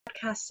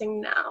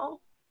Broadcasting now.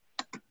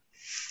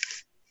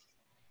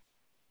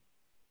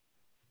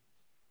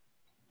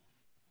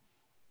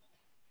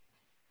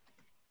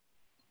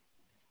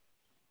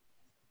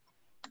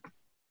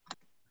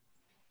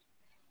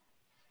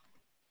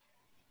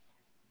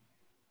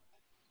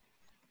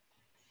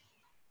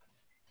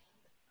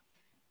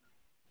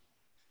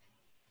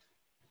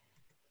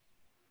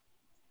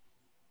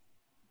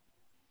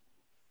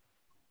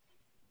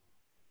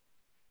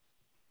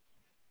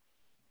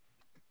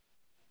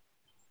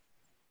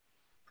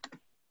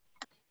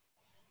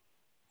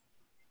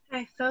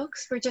 Hi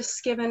folks, we're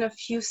just given a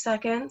few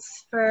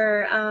seconds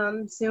for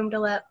Zoom to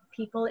let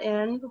people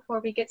in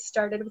before we get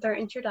started with our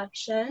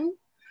introduction.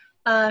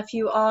 If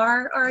you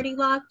are already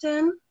logged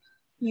in,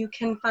 you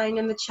can find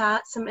in the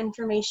chat some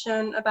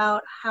information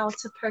about how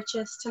to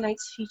purchase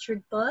tonight's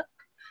featured book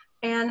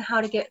and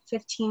how to get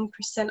 15%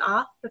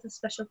 off with a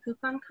special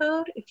coupon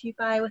code if you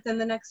buy within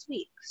the next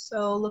week.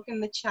 So look in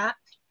the chat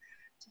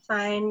to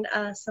find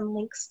some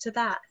links to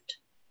that.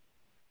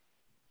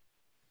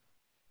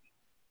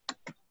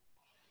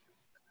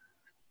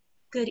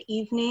 Good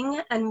evening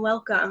and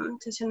welcome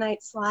to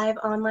tonight's live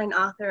online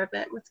author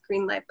event with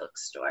Greenlight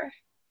Bookstore.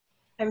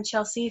 I'm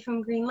Chelsea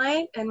from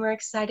Greenlight, and we're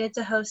excited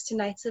to host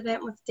tonight's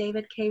event with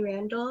David K.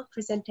 Randall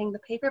presenting the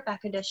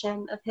paperback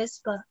edition of his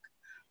book,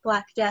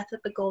 Black Death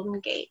at the Golden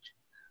Gate,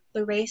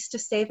 The Race to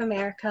Save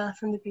America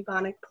from the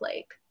Bubonic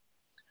Plague.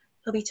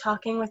 He'll be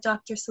talking with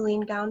Dr.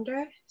 Celine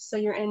Gounder, so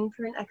you're in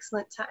for an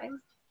excellent time.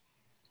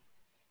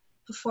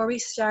 Before we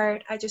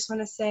start, I just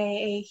want to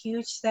say a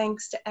huge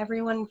thanks to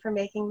everyone for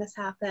making this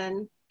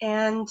happen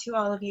and to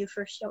all of you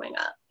for showing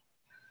up.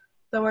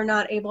 Though we're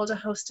not able to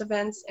host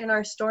events in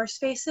our store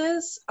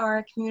spaces,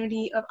 our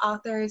community of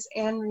authors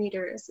and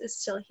readers is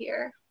still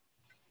here.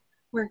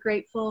 We're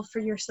grateful for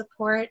your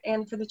support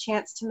and for the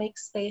chance to make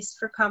space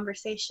for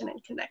conversation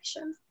and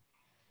connection.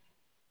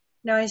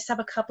 Now, I just have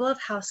a couple of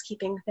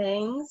housekeeping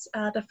things.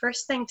 The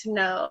first thing to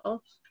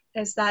know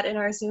is that in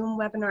our Zoom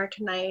webinar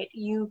tonight,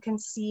 you can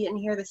see and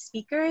hear the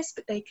speakers,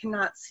 but they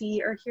cannot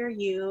see or hear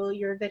you.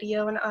 Your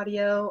video and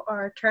audio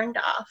are turned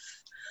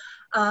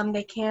off.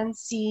 They can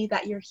see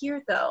that you're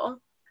here though,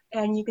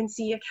 and you can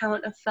see a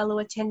count of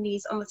fellow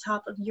attendees on the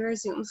top of your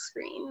Zoom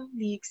screen.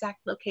 The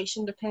exact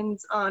location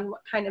depends on what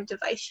kind of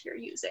device you're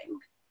using.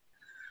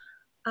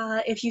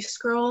 If you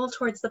scroll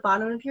towards the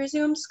bottom of your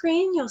Zoom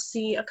screen, you'll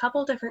see a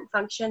couple different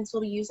functions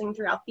we'll be using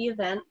throughout the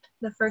event.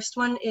 The first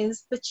one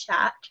is the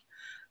chat.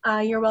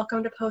 You're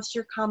welcome to post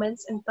your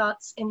comments and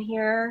thoughts in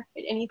here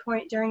at any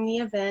point during the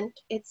event.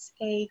 It's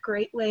a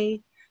great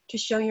way to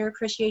show your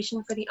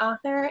appreciation for the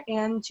author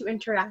and to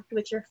interact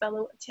with your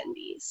fellow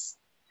attendees.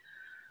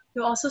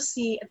 You'll also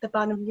see at the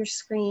bottom of your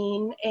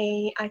screen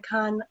an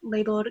icon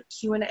labeled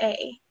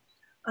Q&A.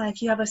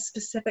 If you have a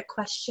specific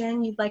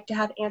question you'd like to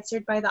have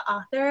answered by the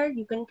author,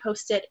 you can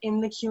post it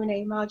in the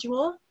Q&A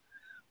module.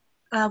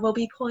 We'll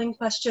be pulling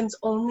questions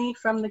only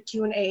from the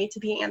Q&A to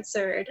be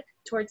answered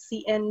towards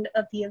the end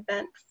of the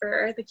event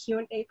for the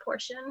Q&A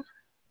portion.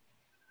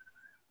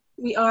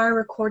 We are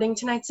recording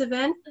tonight's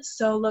event,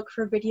 so look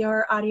for video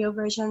or audio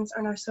versions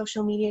on our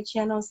social media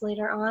channels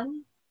later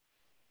on.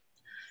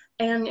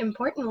 And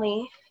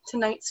importantly,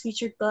 tonight's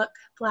featured book,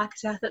 Black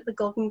Death at the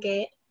Golden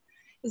Gate,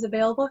 is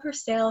available for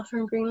sale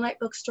from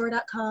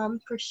greenlightbookstore.com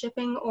for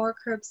shipping or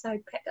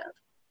curbside pickup.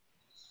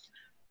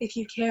 If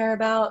you care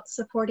about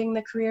supporting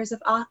the careers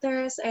of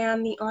authors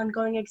and the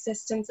ongoing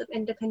existence of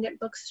independent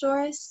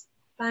bookstores,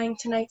 buying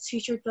tonight's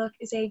featured book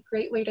is a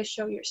great way to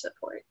show your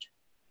support.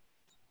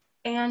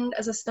 And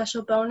as a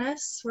special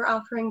bonus, we're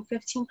offering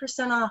 15%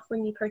 off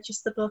when you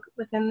purchase the book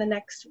within the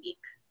next week.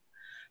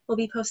 We'll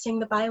be posting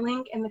the buy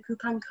link and the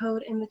coupon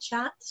code in the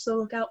chat, so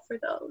look out for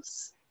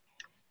those.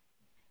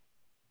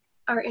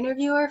 Our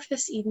interviewer for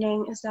this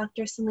evening is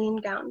Dr. Celine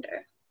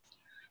Gounder.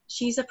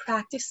 She's a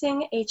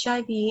practicing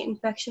HIV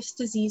infectious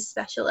disease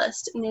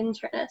specialist and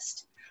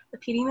internist,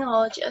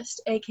 epidemiologist,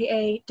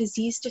 aka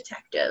disease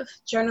detective,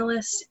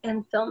 journalist,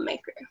 and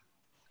filmmaker.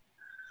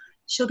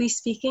 She'll be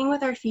speaking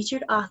with our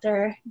featured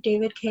author,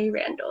 David K.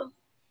 Randall.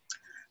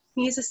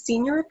 He is a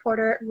senior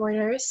reporter at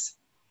Reuters,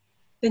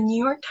 the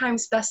New York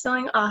Times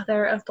bestselling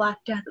author of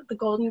Black Death at the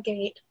Golden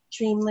Gate,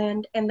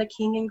 Dreamland, and The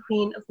King and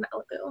Queen of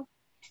Malibu.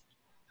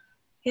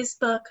 His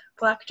book,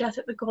 Black Death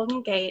at the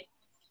Golden Gate,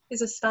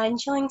 is a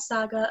spine-chilling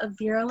saga of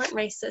virulent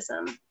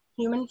racism,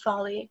 human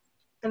folly,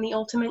 and the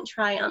ultimate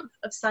triumph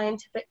of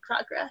scientific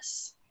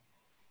progress.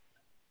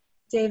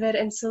 David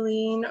and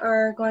Celine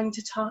are going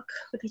to talk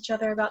with each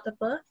other about the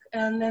book,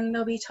 and then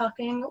they'll be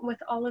talking with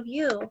all of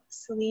you.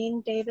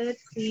 Celine, David,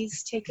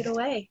 please take it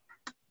away.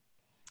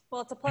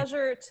 Well, it's a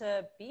pleasure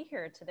to be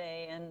here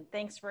today, and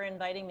thanks for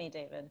inviting me,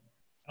 David.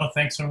 Oh,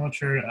 thanks so much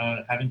for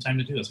having time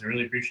to do this. I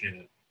really appreciate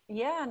it.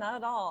 Yeah, not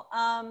at all.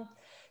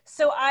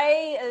 So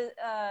I,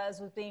 as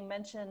was being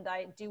mentioned,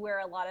 I do wear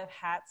a lot of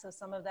hats. So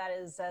some of that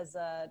is as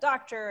a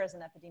doctor, as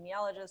an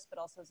epidemiologist, but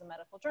also as a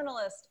medical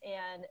journalist.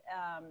 And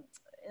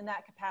in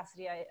that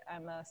capacity,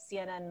 I'm a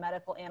CNN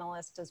medical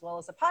analyst as well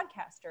as a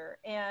podcaster.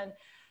 And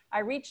I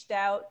reached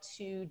out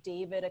to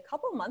David a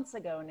couple months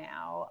ago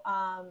now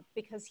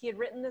because he had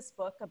written this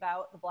book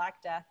about the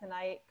Black Death, and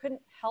I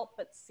couldn't help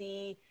but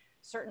see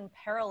certain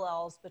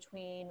parallels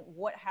between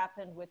what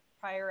happened with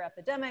prior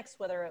epidemics,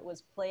 whether it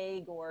was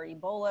plague or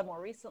Ebola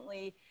more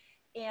recently,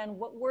 and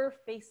what we're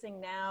facing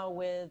now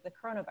with the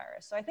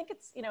coronavirus. So I think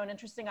it's, an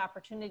interesting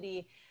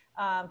opportunity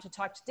to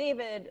talk to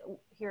David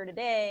here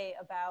today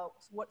about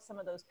what some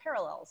of those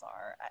parallels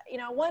are.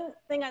 One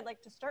thing I'd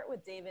like to start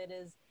with, David,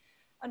 is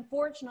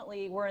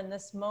unfortunately, we're in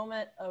this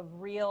moment of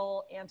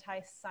real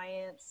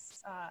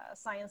anti-science,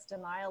 science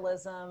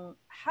denialism.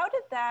 How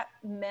did that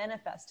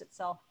manifest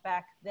itself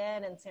back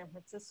then in San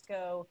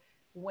Francisco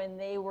when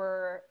they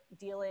were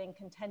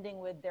contending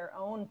with their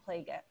own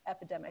plague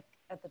epidemic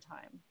at the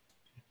time?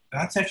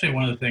 That's actually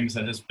one of the things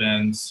that has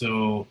been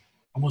so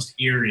almost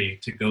eerie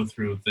to go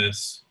through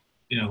this,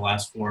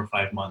 last 4 or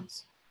 5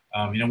 months.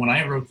 When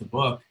I wrote the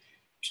book,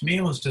 to me,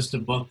 it was just a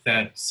book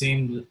that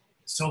seemed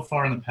so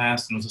far in the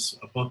past, and it was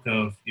a book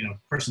of,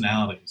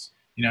 personalities.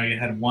 You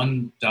had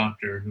one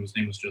doctor whose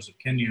name was Joseph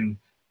Kenyon,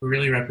 who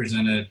really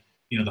represented,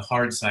 the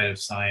hard side of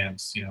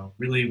science. He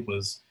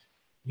was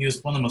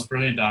one of the most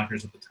brilliant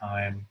doctors at the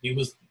time. He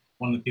was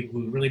one of the people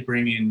who were really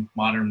bringing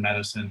modern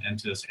medicine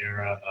into this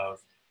era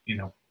of,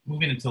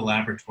 moving into the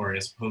laboratory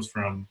as opposed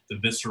from the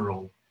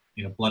visceral,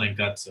 blood and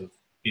guts of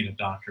being a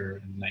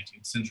doctor in the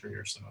 19th century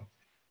or so.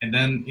 And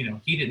then,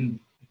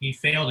 he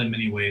failed in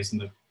many ways,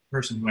 and the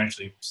person who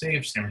actually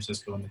saved San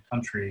Francisco and the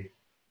country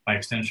by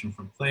extension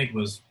from plague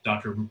was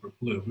Dr. Rupert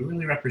Blue, who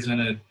really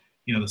represented,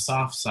 the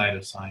soft side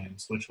of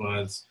science, which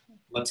was,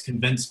 let's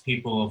convince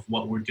people of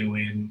what we're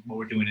doing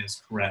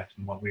is correct,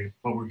 and what we're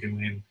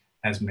doing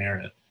has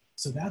merit.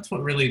 So that's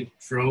what really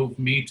drove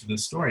me to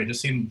this story. It just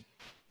seemed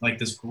like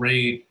this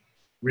great,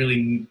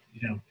 really,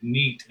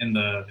 neat in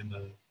the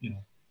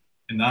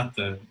and not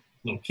the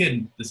little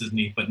kid, this is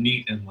neat, but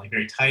neat and like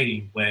very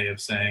tidy way of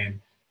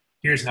saying,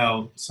 here's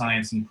how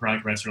science and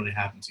progress really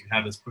happens. You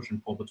have this push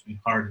and pull between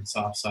hard and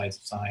soft sides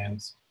of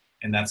science,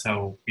 and that's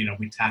how,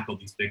 we tackle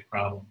these big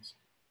problems.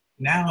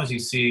 Now, as you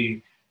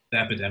see the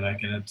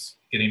epidemic, and it's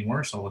getting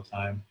worse all the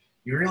time,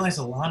 you realize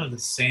a lot of the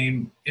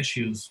same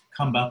issues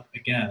come up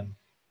again.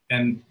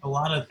 And a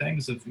lot of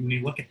things, when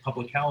you look at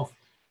public health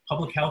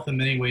in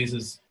many ways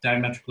is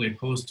diametrically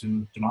opposed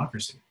to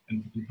democracy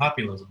and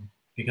populism,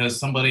 because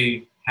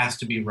somebody has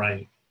to be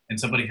right, and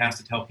somebody has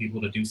to tell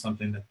people to do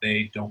something that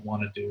they don't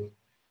want to do.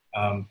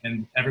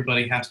 And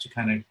everybody has to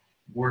kind of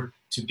work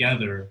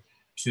together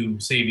to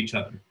save each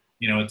other.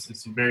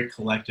 It's a very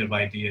collective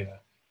idea.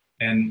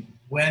 And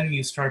when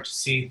you start to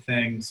see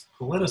things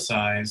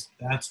politicized,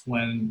 that's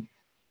when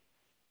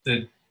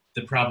the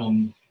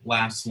problem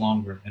lasts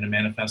longer, and it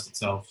manifests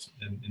itself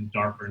in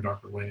darker and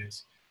darker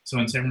ways. So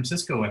in San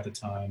Francisco at the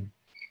time,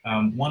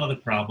 one of the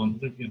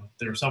problems,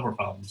 there were several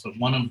problems, but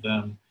one of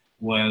them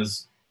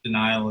was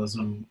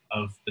denialism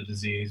of the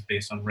disease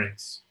based on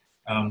race.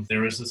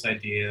 There was this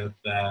idea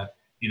that,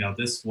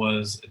 this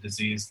was a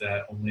disease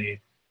that only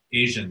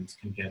Asians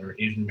can get, or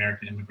Asian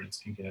American immigrants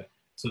can get.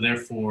 So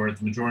therefore,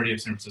 the majority of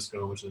San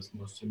Francisco, which is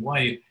mostly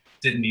white,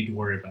 didn't need to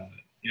worry about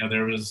it.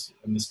 There was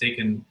a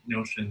mistaken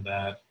notion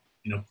that,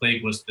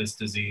 plague was this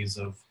disease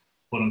of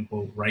quote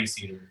unquote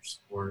rice eaters,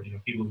 or,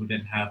 people who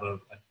didn't have a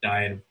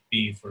diet of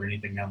beef or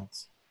anything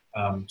else.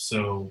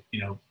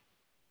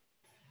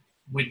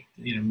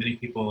 Many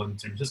people in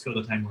San Francisco at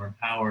the time who were in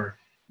power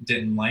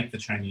didn't like the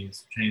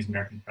Chinese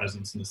American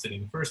presence in the city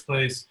in the first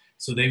place,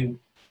 so they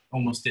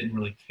almost didn't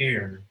really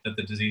care that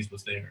the disease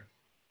was there.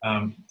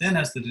 Then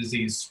as the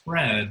disease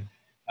spread,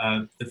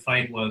 the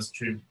fight was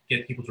to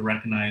get people to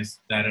recognize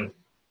that it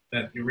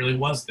really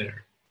was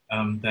there,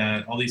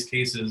 that all these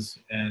cases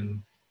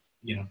and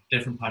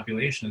different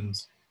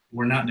populations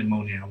were not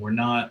pneumonia, were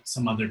not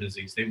some other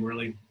disease. They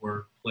really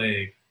were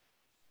plague,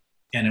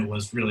 and it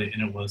was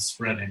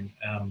spreading.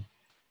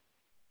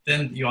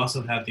 Then you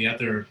also have the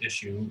other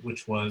issue,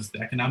 which was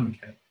the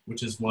economic hit,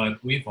 which is what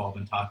we've all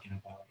been talking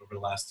about over the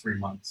last 3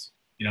 months.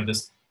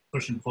 This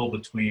push and pull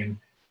between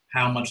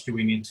how much do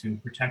we need to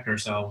protect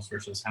ourselves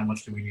versus how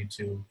much do we need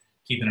to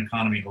keep an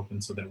economy open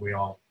so that we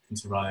all can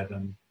survive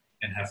and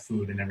have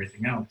food and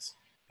everything else.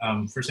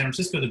 For San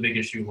Francisco, the big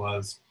issue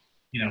was,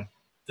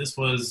 this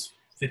was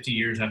 50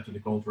 years after the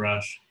gold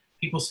rush.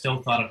 People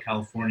still thought of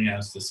California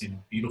as this,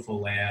 beautiful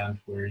land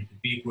where you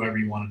could be whoever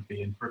you wanted to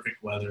be in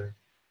perfect weather.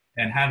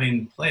 And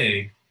having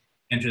plague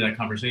enter that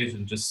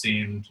conversation just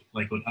seemed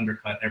like it would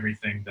undercut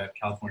everything that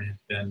California had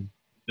been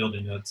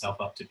building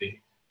itself up to be.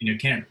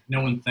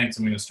 No one thinks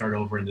I'm going to start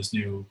over in this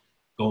new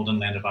golden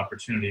land of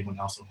opportunity when it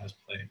also has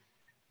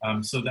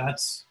plague. So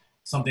that's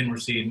something we're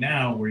seeing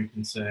now, where you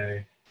can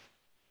say,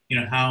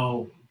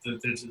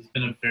 there's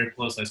been a very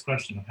politicized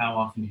question of how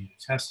often do you do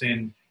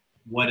testing?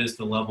 What is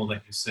the level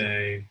that you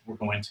say we're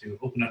going to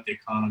open up the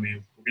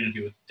economy? We're going to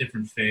do a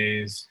different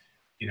phase.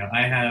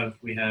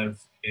 We have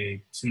a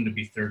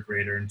soon-to-be third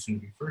grader and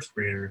soon-to-be first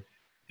grader,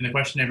 and the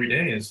question every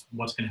day is,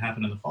 what's going to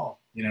happen in the fall?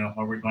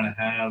 Are we going to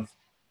have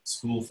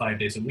school 5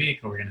 days a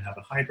week? Are we going to have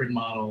a hybrid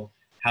model?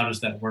 How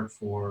does that work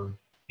for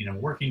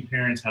working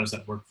parents? How does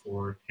that work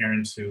for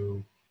parents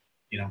who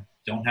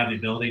don't have the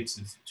ability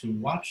to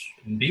watch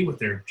and be with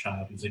their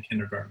child who's a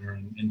kindergartner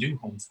and do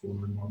homeschool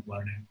and remote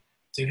learning.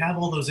 So you have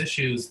all those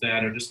issues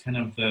that are just kind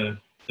of the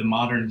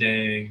modern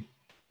day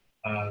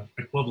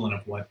equivalent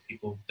of what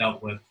people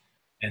dealt with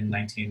in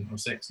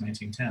 1906,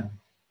 1910.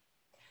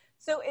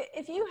 So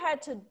if you had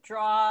to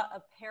draw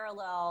a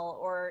parallel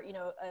or,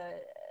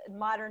 a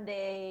modern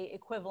day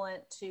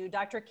equivalent to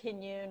Dr.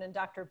 Kinyoon and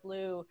Dr.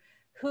 Blue,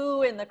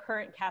 who in the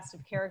current cast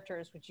of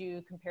characters would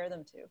you compare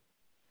them to?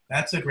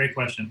 That's a great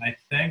question. I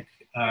think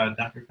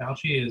Dr.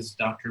 Fauci is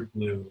Dr.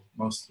 Blue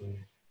mostly,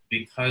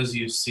 because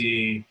you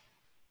see,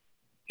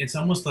 it's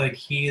almost like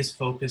he is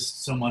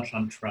focused so much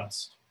on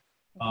trust.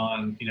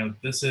 On,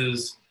 this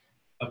is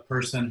a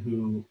person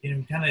who,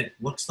 kind of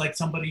looks like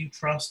somebody you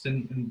trust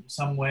in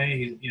some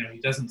way.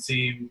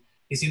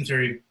 He seems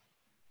very,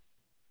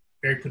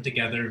 very put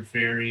together,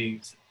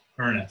 very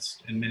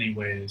earnest in many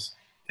ways.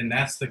 And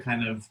that's the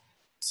kind of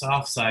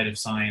soft side of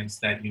science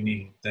that you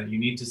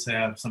need to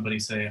have somebody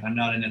say, I'm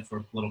not in it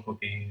for political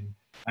gain.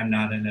 I'm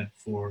not in it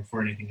for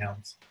anything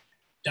else.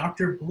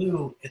 Dr.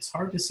 Blue, it's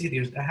hard to see.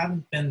 There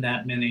haven't been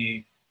that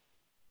many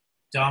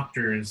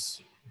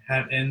doctors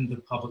have in the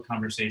public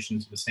conversation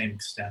to the same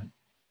extent.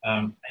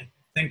 I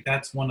think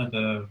that's one of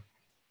the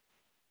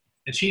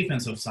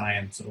achievements of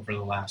science over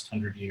the last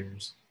 100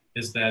 years,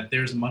 is that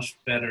there's a much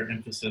better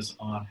emphasis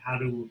on how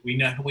do we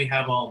know we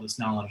have all this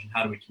knowledge and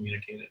how do we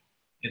communicate it.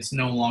 It's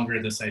no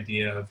longer this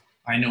idea of,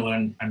 I know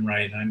I'm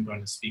right and I'm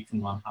going to speak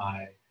from on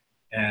high.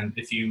 And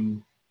if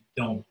you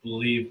don't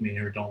believe me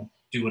or don't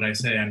do what I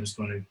say, I'm just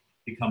going to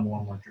become more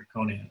and more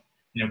draconian.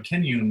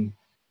 Kinyoon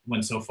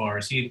went so far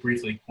as he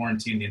briefly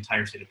quarantined the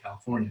entire state of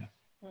California,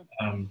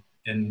 and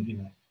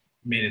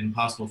made it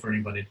impossible for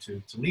anybody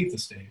to leave the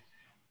state.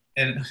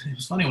 And it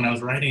was funny, when I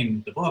was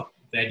writing the book,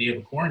 the idea of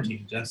a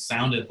quarantine just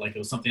sounded like it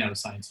was something out of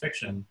science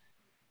fiction.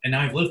 And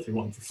now I've lived through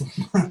one for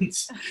 4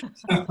 months.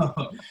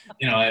 So,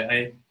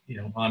 I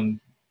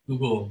on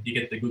Google, you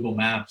get the Google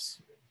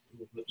Maps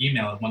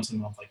email once in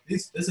a month, like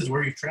this is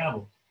where you've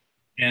traveled.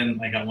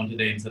 And I got one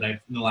today and said, in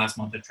the last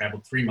month, I've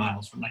traveled 3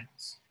 miles from my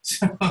house.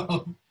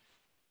 So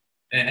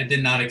I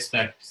did not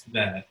expect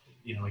that,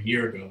 a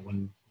year ago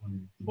when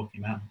the book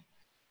came out.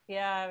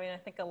 Yeah, I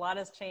think a lot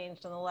has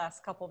changed in the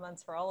last couple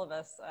months for all of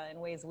us in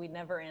ways we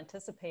never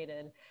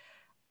anticipated.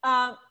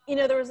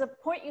 There was a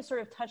point you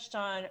sort of touched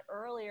on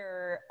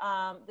earlier,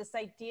 this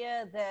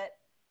idea that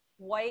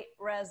white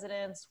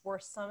residents were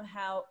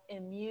somehow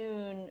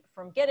immune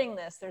from getting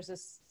this. There's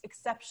this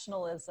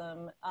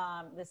exceptionalism,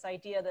 this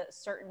idea that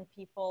certain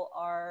people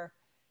are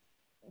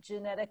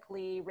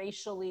genetically,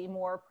 racially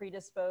more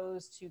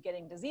predisposed to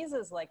getting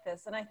diseases like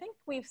this. And I think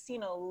we've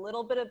seen a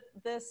little bit of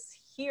this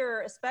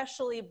here,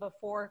 especially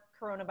before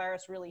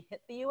coronavirus really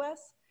hit the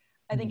US.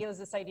 I think it was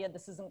this idea,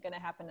 this isn't going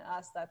to happen to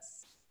us.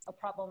 That's a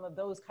problem of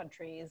those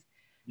countries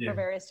for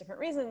various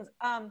different reasons.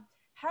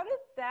 How did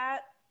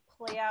that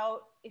play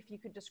out, if you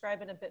could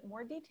describe in a bit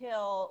more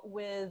detail,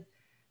 with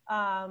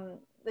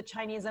the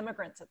Chinese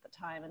immigrants at the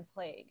time and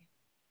plague?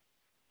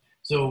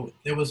 So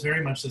there was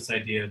very much this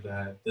idea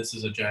that this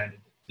is a giant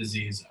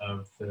disease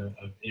of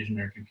Asian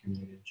American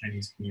community,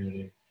 Chinese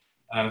community.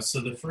 So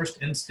the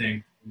first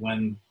instinct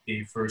when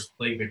the first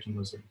plague victim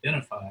was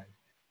identified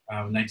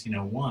in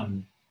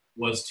 1901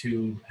 was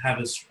to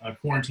have a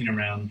quarantine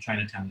around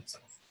Chinatown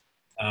itself.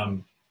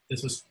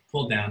 This was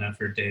pulled down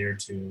after a day or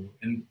two.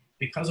 And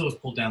because it was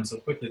pulled down so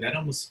quickly, that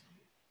almost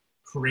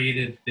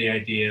created the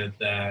idea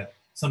that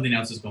something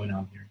else is going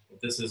on here.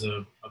 That this is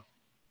a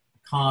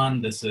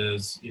con, this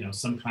is,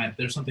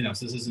 there's something else.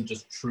 This isn't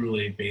just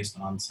truly based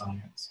on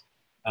science.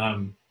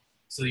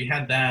 So you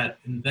had that,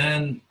 and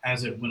then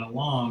as it went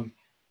along,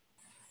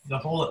 the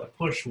whole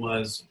push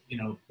was,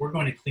 we're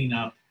going to clean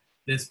up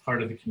this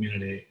part of the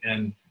community.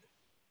 And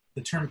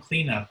the term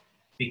cleanup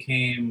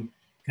became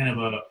kind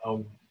of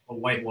a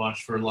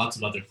whitewash for lots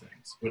of other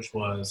things, which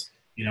was,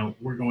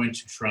 we're going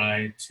to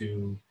try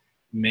to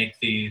make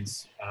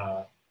these,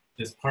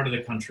 this part of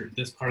the country,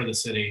 this part of the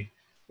city,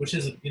 which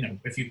is,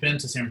 if you've been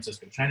to San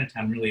Francisco,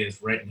 Chinatown really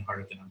is right in the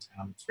heart of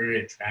downtown. It's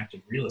very attractive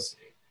real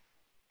estate.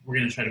 We're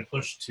going to try to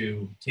push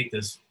to take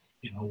this,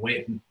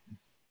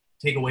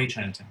 take away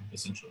Chinatown,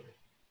 essentially.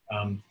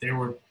 There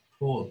were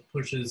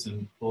pushes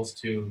and pulls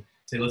to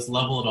say, let's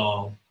level it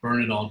all,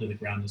 burn it all to the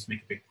ground, let's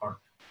make a big park,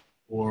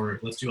 or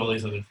let's do all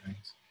these other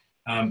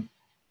things.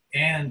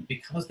 And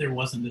because there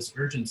wasn't this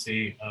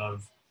urgency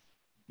of,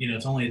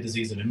 it's only a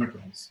disease of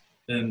immigrants,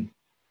 then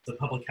the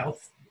public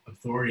health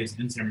authorities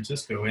in San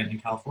Francisco and in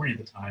California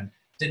at the time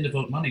didn't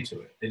devote money to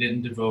it. They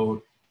didn't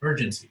devote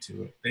urgency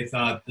to it. They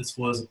thought this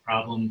was a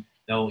problem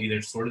that will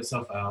either sort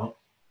itself out,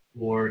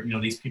 or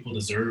these people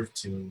deserve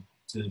to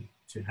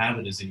have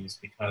a disease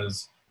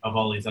because of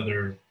all these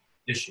other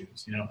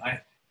issues.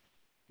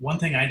 One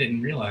thing I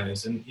didn't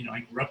realize, and I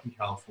grew up in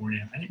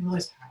California, I didn't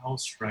realize how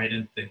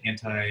strident the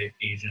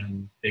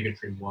anti-Asian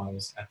bigotry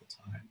was at the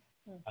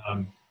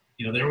time.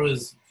 There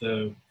was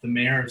the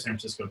mayor of San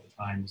Francisco at the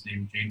time, was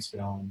named James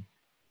Fallon,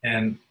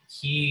 and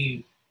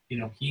he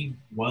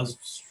was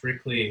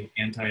strictly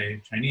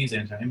anti-Chinese,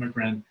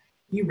 anti-immigrant.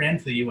 He ran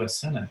for the U.S.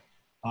 Senate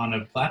on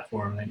a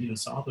platform and,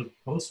 saw the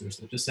posters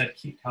that just said,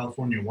 "Keep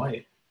California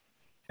White."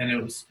 And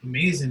it was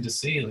amazing to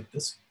see, like,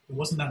 this, it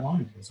wasn't that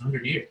long ago, it was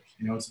 100 years,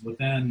 it's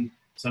within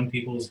some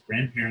people's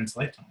grandparents'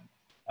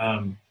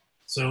 lifetime.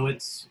 So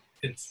it's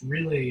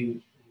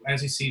really,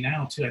 as you see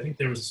now too, I think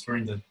there was a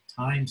story in the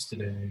Times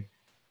today,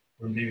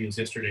 or maybe it was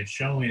yesterday,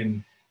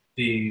 showing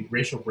the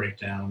racial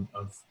breakdown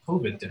of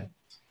COVID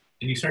deaths.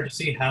 And you start to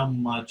see how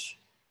much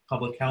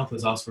public health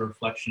is also a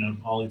reflection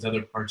of all these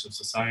other parts of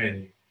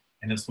society.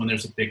 And it's when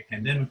there's a big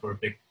pandemic or a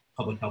big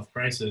public health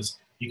crisis,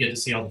 you get to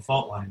see all the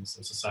fault lines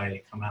of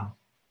society come out.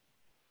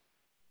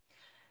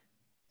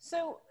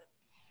 So,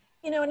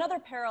 another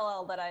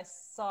parallel that I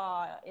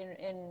saw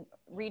in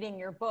reading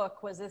your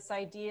book was this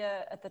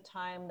idea at the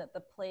time that the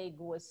plague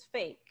was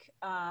fake.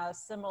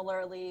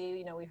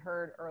 Similarly, we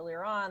heard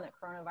earlier on that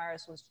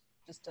coronavirus was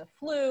just a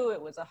flu,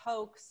 it was a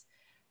hoax.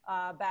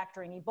 Back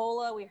during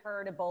Ebola, we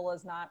heard Ebola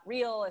is not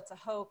real, it's a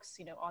hoax,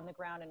 on the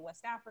ground in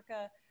West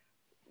Africa.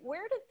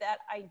 Where did that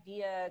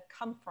idea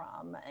come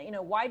from?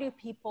 Why do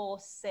people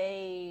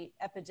say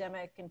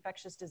epidemic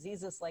infectious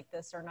diseases like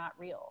this are not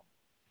real?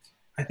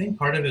 I think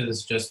part of it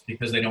is just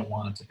because they don't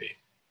want it to be.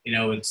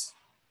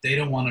 They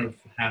don't want to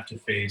have to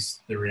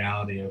face the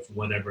reality of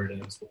whatever it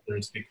is, whether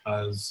it's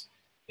because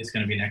it's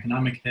going to be an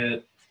economic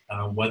hit,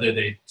 whether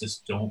they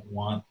just don't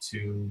want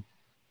to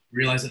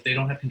realize that they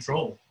don't have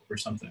control over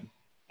something.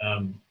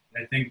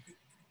 I think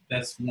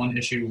that's one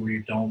issue where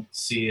you don't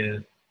see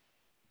it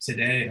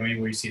today. Where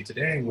you see it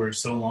today, where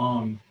so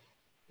long,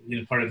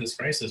 part of this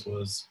crisis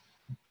was,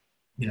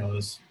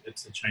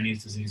 it's a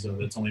Chinese disease, or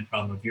it's only a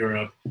problem of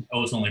Europe.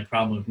 Oh, it's only a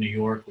problem of New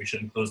York. We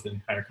shouldn't close the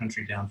entire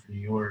country down for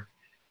New York.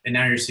 And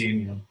now you're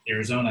seeing,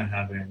 Arizona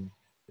having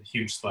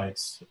huge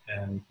spikes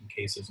in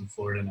cases in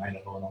Florida and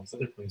Idaho and all these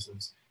other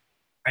places.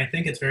 I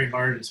think it's very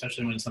hard,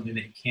 especially when it's something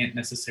that you can't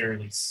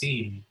necessarily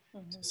see,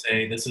 to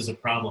say this is a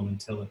problem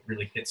until it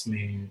really hits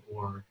me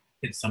or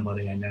hits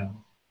somebody I know.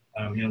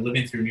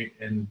 Living through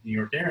in New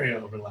York area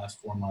over the last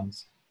 4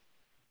 months,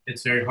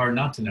 it's very hard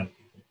not to know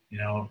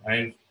people.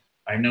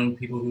 I've known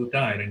people who have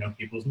died. I know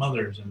people's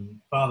mothers and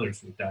fathers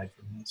who have died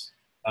from this.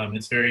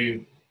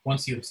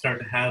 Once you start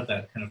to have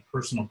that kind of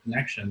personal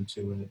connection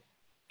to it,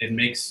 it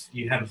makes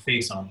you have a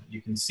face on it.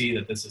 You can see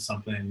that this is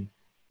something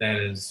that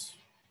it's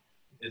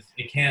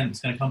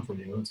going to come for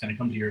you. It's going to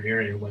come to your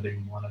area, whether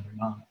you want it or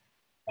not.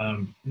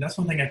 And that's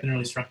one thing I've been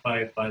really struck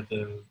by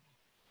the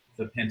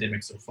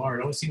pandemic so far.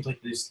 It always seems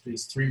like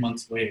these 3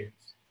 months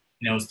waves.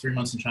 It was 3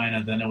 months in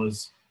China, then it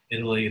was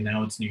Italy, and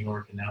now it's New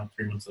York, and now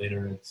 3 months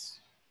later it's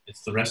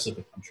the rest of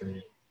the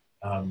country.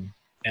 And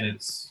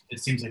it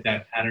seems like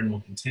that pattern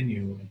will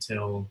continue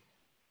until,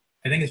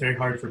 I think it's very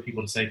hard for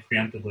people to say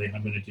preemptively,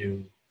 I'm going to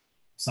do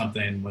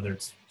something, whether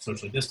it's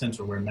socially distance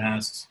or wear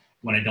masks,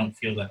 when I don't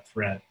feel that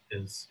threat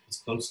is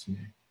close to me.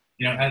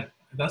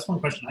 That's one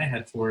question I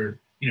had for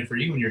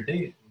you and your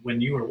date, when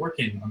you were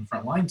working on the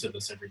front lines of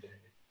this every day.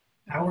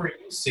 How are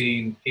you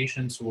seeing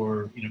patients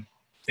or,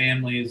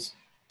 families?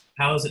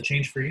 How has it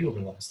changed for you over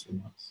the last 3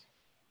 months?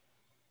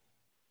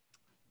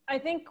 I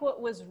think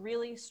what was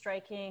really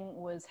striking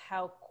was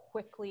how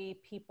quickly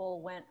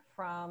people went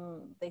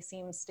from they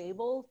seemed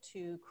stable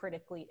to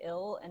critically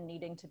ill and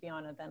needing to be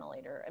on a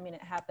ventilator. I mean,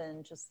 it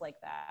happened just like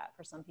that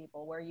for some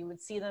people, where you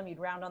would see them, you'd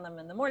round on them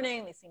in the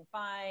morning, they seemed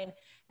fine,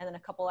 and then a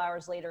couple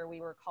hours later we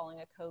were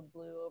calling a code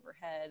blue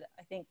overhead.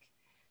 I think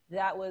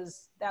that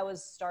was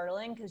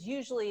startling, because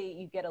usually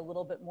you get a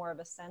little bit more of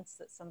a sense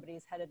that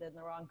somebody's headed in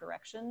the wrong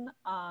direction.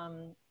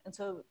 And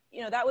so,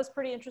 that was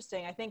pretty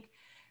interesting. I think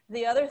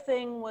the other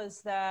thing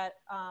was that,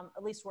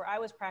 at least where I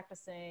was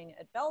practicing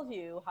at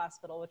Bellevue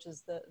Hospital, which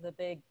is the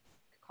big,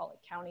 call it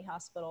county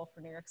hospital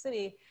for New York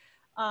City,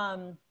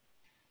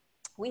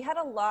 we had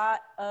a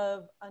lot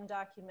of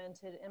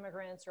undocumented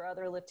immigrants or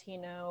other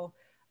Latino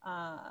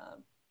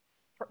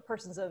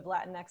persons of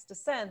Latinx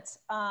descent.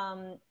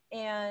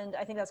 And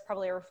I think that's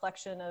probably a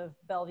reflection of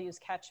Bellevue's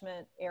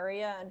catchment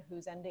area and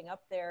who's ending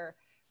up there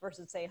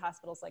versus, say,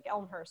 hospitals like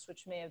Elmhurst,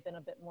 which may have been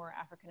a bit more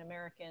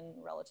African-American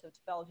relative to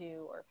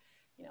Bellevue, or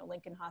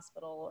Lincoln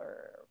Hospital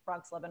or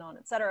Bronx, Lebanon,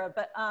 et cetera.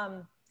 But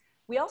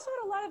we also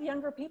had a lot of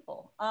younger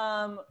people.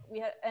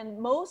 And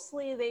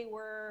mostly they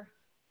were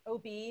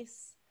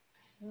obese,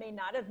 may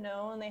not have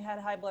known they had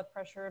high blood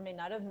pressure, may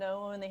not have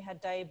known they had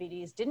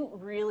diabetes, didn't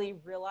really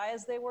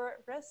realize they were at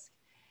risk.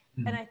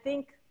 Mm-hmm. And I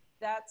think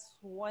that's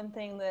one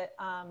thing that,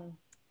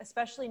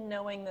 especially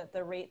knowing that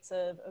the rates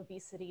of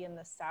obesity in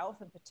the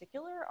South in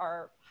particular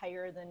are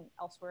higher than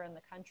elsewhere in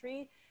the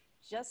country,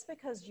 just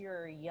because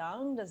you're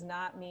young does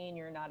not mean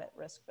you're not at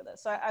risk for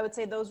this. So I would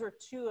say those were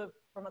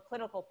from a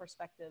clinical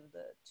perspective,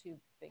 the two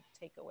big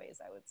takeaways,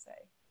 I would say.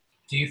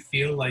 Do you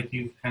feel like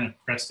you've kind of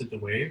crested the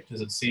wave?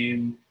 Does it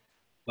seem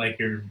like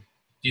do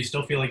you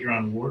still feel like you're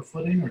on ward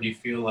footing, or do you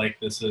feel like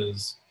this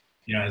is,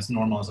 as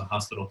normal as a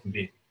hospital can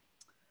be?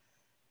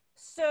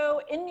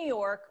 So in New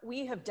York,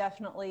 we have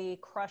definitely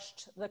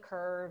crushed the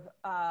curve,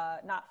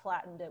 not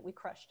flattened it, we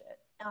crushed it.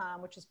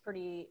 Which is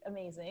pretty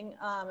amazing.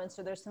 And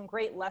so there's some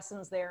great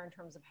lessons there in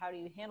terms of how do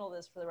you handle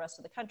this for the rest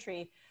of the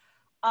country.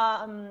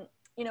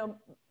 you know,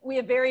 we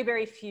have very,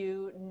 very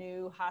few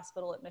new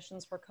hospital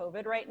admissions for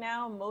COVID right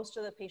now. Most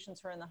of the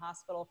patients who are in the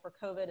hospital for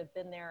COVID have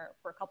been there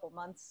for a couple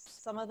months,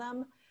 some of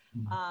them.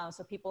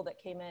 So people that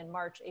came in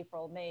March,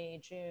 April, May,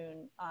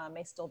 June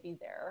may still be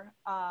there.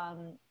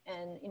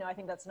 And, you know, I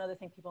think that's another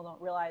thing people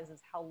don't realize is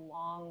how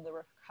long the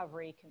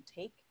recovery can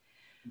take.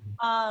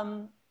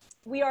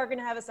 We are going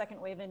to have a second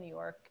wave in New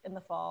York in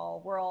the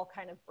fall. We're all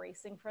kind of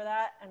bracing for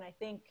that. And I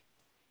think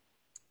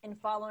in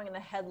following the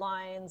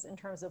headlines in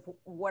terms of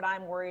what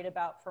I'm worried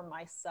about for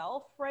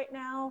myself right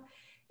now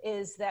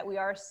is that we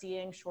are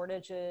seeing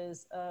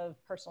shortages of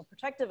personal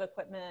protective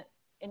equipment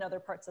in other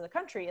parts of the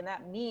country. And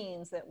that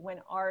means that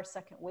when our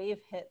second wave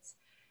hits,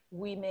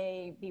 we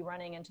may be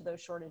running into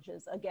those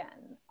shortages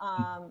again.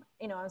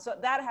 You know, and so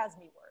that has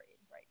me worried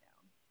right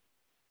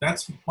now.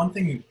 That's one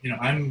thing, you know,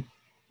 I'm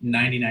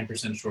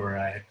 99% sure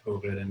I had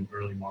COVID in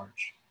early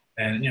March.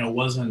 And, you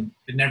know,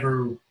 it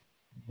never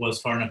was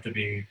far enough to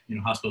be, you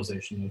know,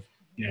 hospitalization of,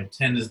 you know,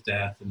 10 is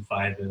death and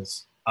 5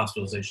 is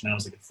hospitalization. I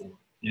was like at 4,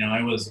 you know,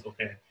 I was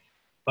okay.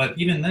 But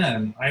even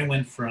then I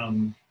went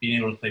from being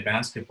able to play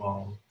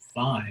basketball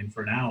fine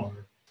for an hour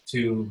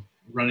to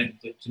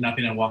not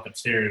being able to walk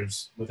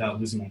upstairs without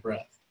losing my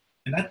breath.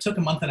 And that took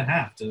a month and a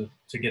half to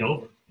get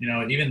over. You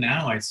know, even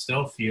now I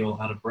still feel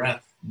out of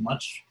breath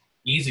much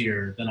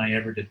easier than I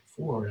ever did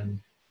before. And,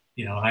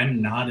 you know,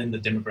 I'm not in the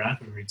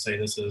demographic where you'd say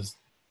this is,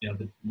 you know,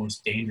 the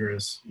most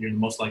dangerous, you're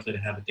most likely to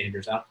have a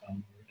dangerous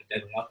outcome or a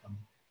deadly outcome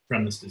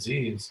from this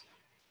disease.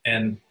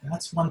 And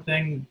that's one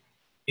thing,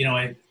 you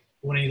know,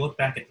 when you look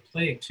back at the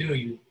plague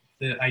too,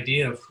 the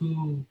idea of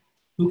who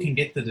can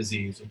get the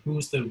disease or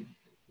who's the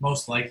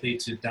most likely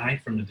to die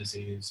from the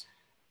disease,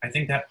 I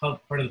think that part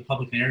of the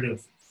public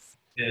narrative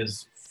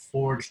is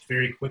forged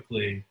very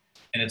quickly,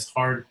 and it's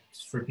hard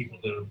for people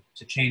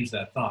to change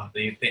that thought.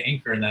 They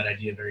anchor in that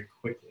idea very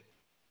quickly.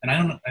 And I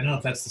don't know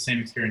if that's the same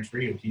experience for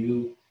you. Do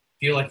you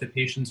feel like the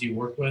patients you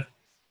work with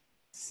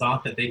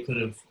thought that they could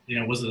have, you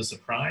know, was it a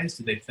surprise?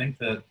 Did they think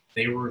that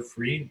they were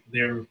free,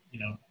 they're, you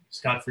know,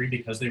 scot-free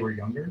because they were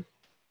younger?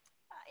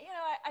 You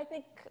know, I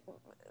think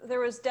there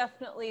was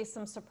definitely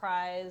some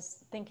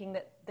surprise thinking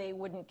that they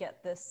wouldn't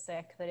get this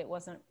sick, that it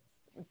wasn't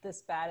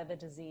this bad of a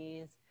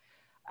disease.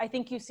 I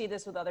think you see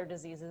this with other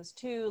diseases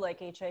too, like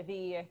HIV.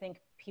 I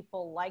think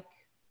people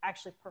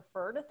actually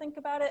prefer to think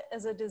about it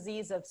as a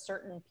disease of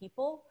certain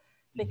people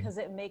because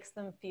it makes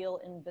them feel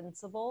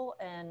invincible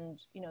and,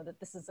 you know, that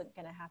this isn't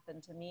going to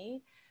happen to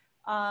me.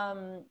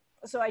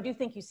 So I do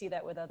think you see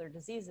that with other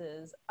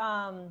diseases.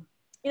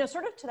 You know,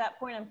 sort of to that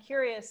point, I'm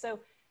curious. So,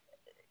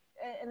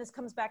 and this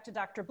comes back to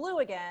Dr. Blue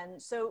again.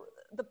 So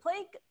the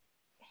plague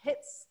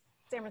hits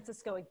San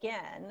Francisco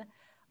again.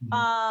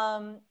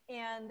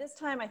 And this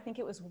time I think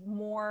it was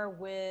more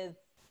was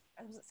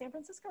it San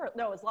Francisco?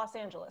 No, it was Los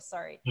Angeles,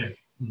 sorry. Yeah.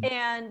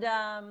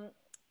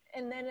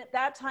 And then at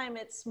that time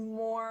it's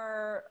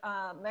more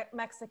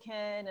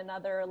Mexican and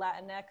other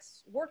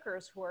Latinx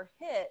workers who are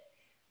hit.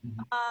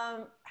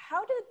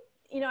 How did,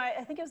 you know,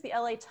 I think it was the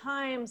LA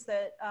Times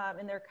that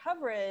in their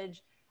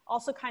coverage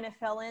also kind of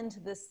fell into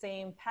this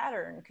same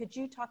pattern. Could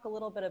you talk a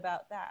little bit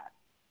about that?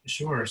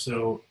 Sure.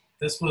 So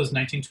this was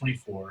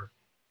 1924,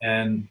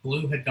 and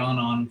Blue had gone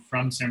on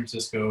from San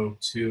Francisco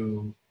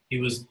he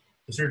was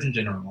the Surgeon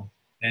General,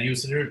 and he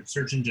was the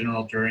Surgeon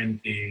General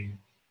during the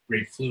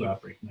Great Flu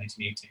outbreak in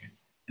 1918.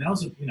 And that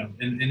was, you know,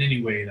 in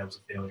any way, that was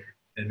a failure.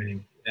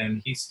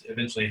 And he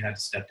eventually had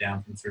to step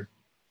down from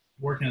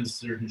working as a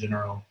Surgeon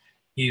General.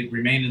 He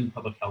remained in the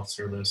public health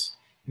service,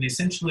 and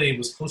essentially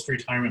was close to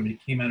retirement, but he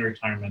came out of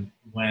retirement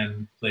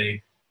when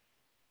plague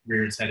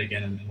reared its head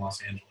again in Los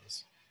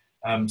Angeles.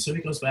 So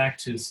he goes back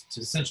to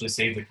essentially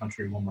save the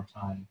country one more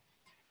time.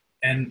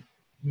 And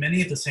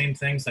many of the same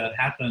things that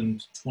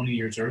happened 20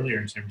 years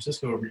earlier in San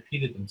Francisco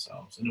repeated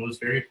themselves. And it was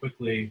very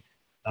quickly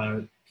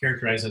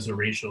characterized as a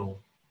racial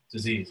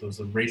disease. It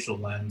was a racial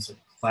lens, a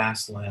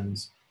class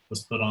lens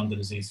was put on the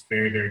disease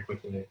very, very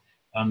quickly.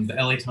 The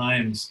LA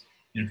Times,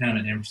 you know, kind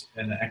of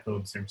an echo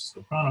of the San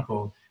Francisco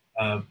Chronicle,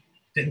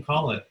 didn't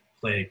call it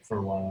plague for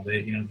a while.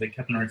 They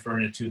kept on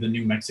referring it to the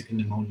new Mexican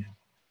pneumonia.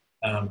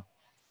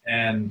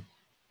 And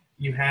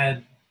you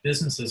had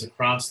businesses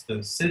across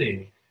the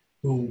city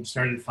who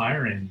started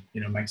firing,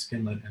 you know,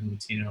 Mexican and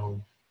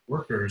Latino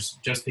workers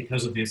just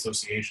because of the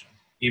association,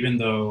 even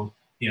though,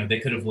 you know, they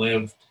could have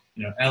lived,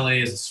 you know,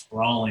 LA is a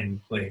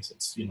sprawling place.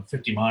 It's, you know,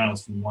 50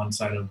 miles from one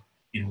side of,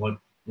 you know, what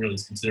really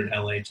is considered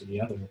LA to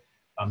the other.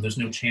 There's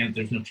no chance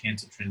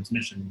of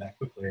transmission that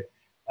quickly.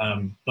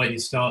 But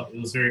it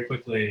was very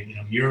quickly, you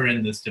know, you're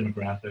in this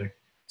demographic,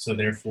 so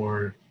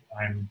therefore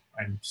I'm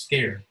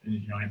scared, and,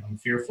 you know, I'm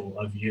fearful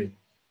of you.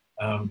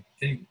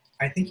 And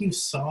I think you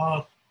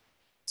saw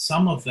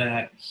some of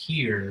that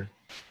here,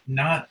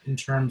 not in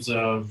terms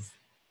of,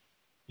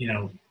 you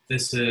know,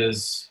 this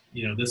is,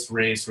 you know, this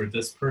race or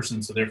this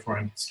person, so therefore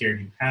I'm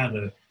scared you have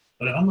it.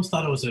 But I almost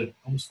thought it was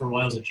almost for a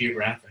while, it was a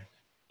geographic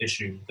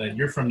issue, that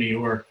you're from New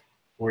York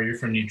or you're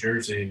from New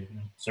Jersey, you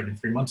know, starting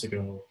 3 months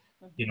ago,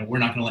 you know, we're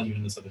not going to let you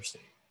in this other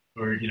state.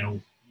 Or, you know,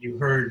 you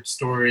heard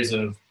stories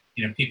of,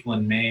 you know, people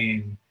in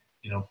Maine,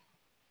 you know,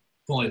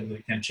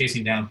 kind of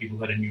chasing down people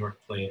who had a New York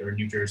plate or a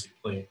New Jersey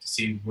plate to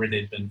see where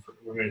they'd been,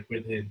 where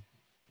they'd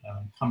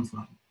come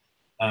from.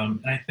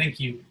 And I think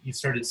you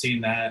started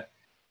seeing that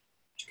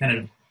kind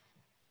of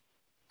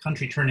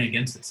country turning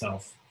against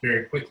itself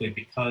very quickly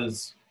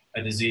because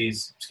a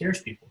disease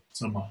scares people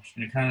so much.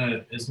 And it kind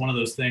of is one of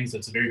those things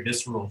that's a very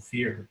visceral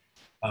fear.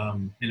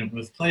 And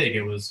with plague,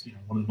 it was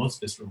one of the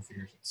most visceral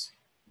fears. It's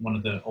one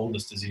of the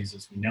oldest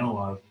diseases we know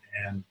of,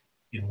 and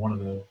one of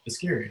the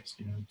scariest.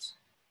 It's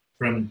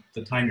from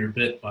the time you're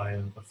bit by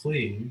a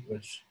flea,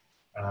 which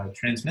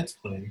transmits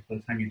plague, by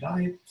the time you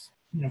die, it's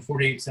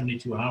 48,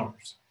 72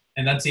 hours.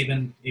 And that's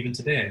even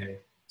today.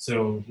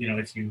 So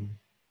if you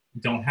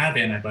don't have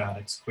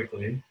antibiotics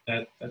quickly,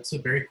 that's a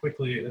very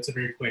quick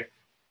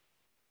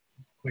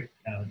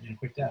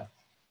death.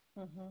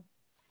 Mm-hmm.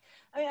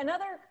 I mean,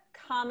 another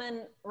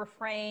common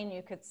refrain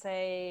you could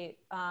say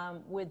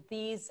with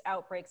these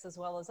outbreaks as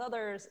well as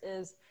others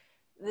is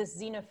this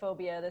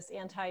xenophobia, this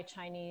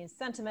anti-Chinese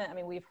sentiment. I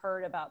mean, we've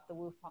heard about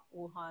the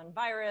Wuhan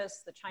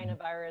virus, the China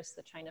virus,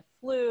 the China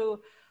flu,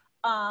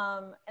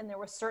 and there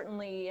was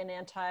certainly an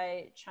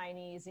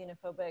anti-Chinese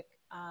xenophobic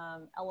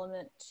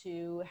element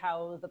to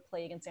how the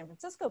plague in San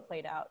Francisco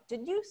played out.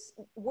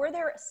 Were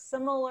there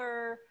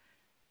similar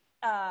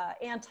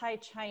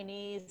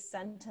anti-Chinese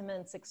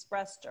sentiments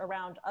expressed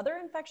around other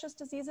infectious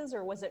diseases,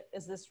 or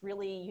is this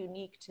really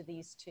unique to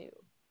these two?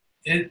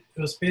 It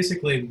was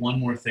basically one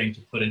more thing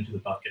to put into the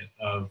bucket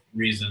of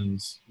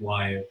reasons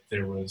why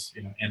there was,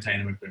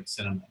 anti-immigrant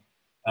sentiment.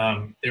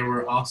 There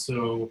were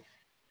also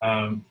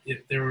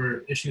there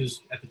were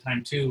issues at the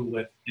time too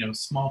with,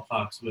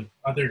 smallpox, with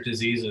other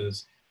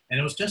diseases, and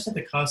it was just at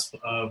the cusp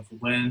of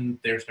when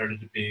there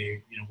started to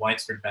be,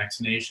 widespread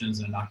vaccinations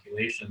and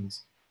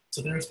inoculations.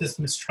 So there was this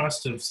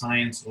mistrust of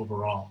science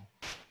overall.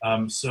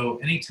 So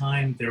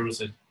anytime there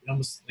was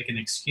almost like an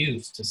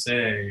excuse to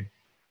say,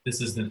 this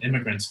is the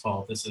immigrant's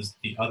fault, this is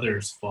the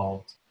other's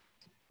fault,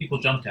 people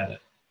jumped at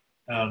it.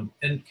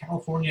 And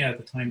California at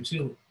the time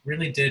too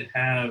really did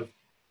have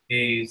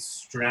a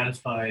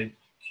stratified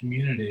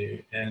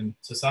community and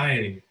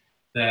society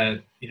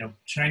that,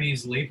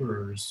 Chinese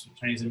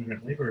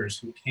immigrant laborers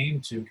who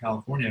came to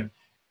California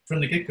from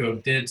the get-go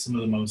did some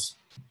of the most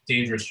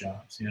dangerous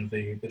jobs.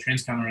 The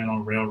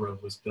Transcontinental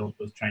Railroad was built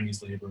with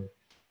Chinese labor.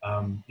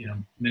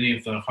 Many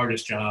of the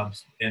hardest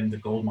jobs in the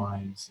gold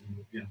mines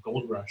and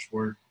gold rush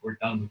were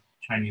done with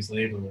Chinese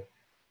labor.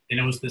 And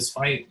it was this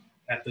fight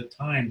at the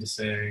time to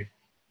say,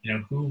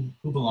 who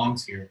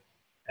belongs here?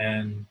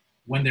 And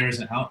when there's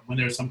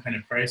some kind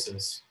of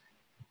crisis,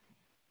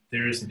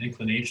 there is an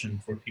inclination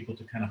for people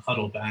to kind of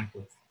huddle back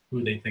with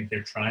who they think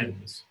their tribe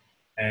is.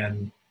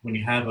 And when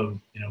you have a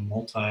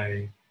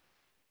multiracial,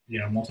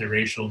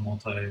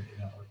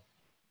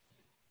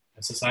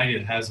 a society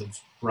that has a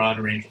broad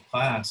range of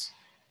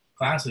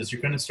classes,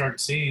 you're going to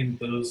start seeing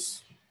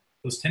those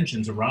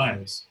tensions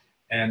arise.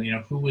 And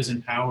who is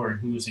in power and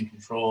who is in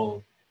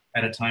control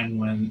at a time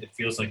when it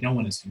feels like no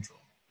one is in control.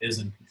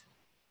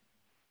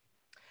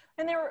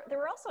 And there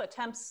were also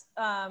attempts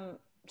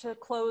to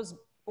close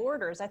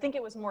borders. I think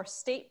it was more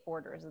state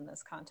borders in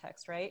this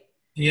context, right?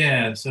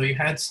 Yeah. So you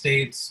had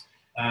states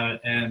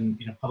and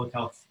public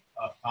health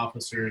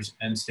officers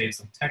and states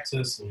like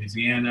Texas,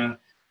 Louisiana,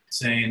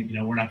 saying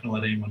we're not going to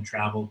let anyone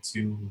travel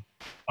to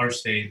our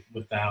state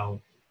without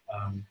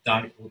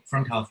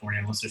from California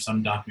unless there's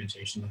some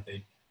documentation that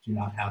they do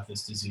not have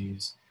this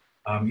disease.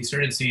 You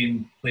started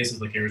seeing places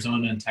like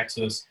Arizona and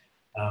Texas,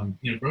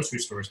 grocery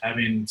stores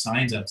having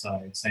signs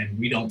outside saying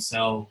we don't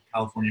sell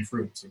California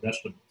fruits or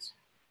vegetables,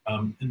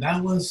 and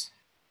that was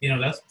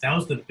that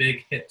was the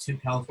big hit to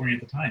California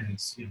at the time.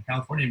 It's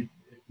California.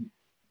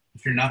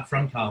 If you're not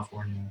from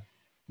California,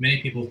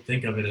 many people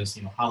think of it as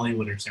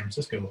Hollywood or San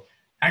Francisco.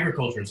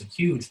 Agriculture is a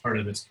huge part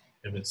of its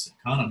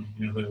economy.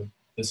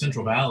 The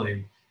Central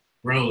Valley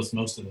grows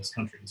most of this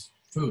country's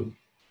food.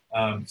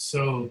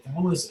 So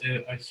that was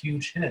a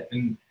huge hit.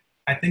 And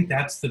I think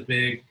that's the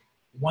big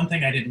one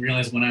thing I didn't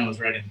realize when I was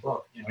writing the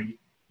book.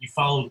 You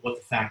followed what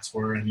the facts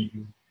were and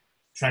you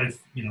try to,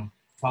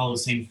 follow the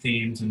same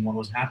themes and what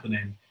was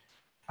happening.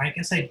 I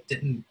guess I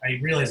didn't, I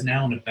realize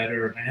now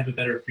I have a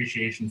better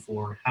appreciation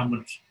for how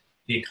much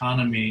the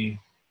economy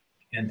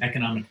and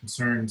economic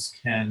concerns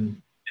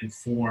can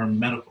inform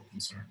medical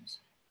concerns.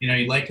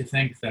 You'd like to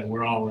think that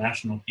we're all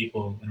rational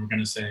people and we're going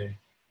to say,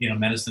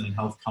 medicine and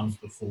health comes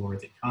before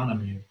the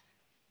economy.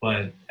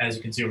 But as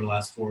you can see over the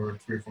last 3 or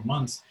 4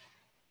 months,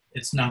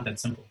 it's not that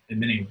simple in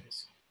many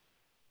ways.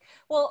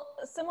 Well,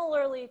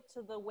 similarly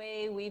to the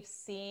way we've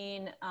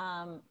seen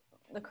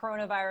the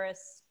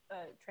coronavirus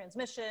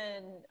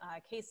transmission,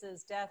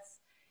 cases,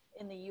 deaths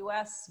in the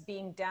US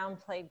being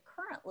downplayed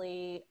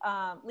currently,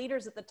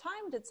 leaders at the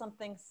time did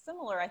something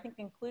similar, I think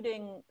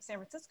including San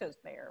Francisco's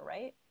mayor,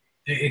 right?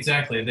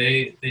 Exactly.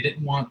 They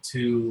didn't want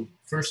to,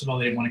 first of all,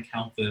 they didn't want to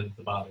count the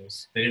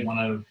bodies. They didn't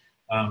want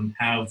to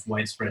have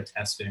widespread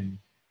testing.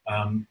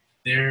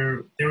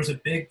 There was a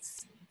big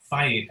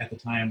fight at the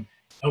time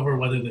over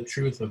whether the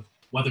truth of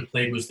whether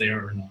plague was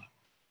there or not.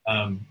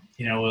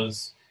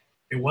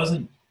 It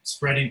wasn't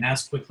spreading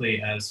as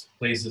quickly as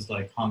places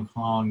like Hong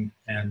Kong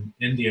and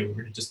India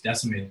were just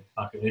decimated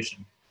the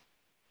population.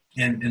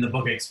 And in the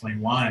book, I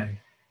explain why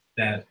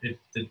the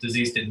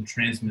disease didn't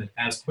transmit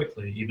as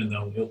quickly, even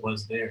though it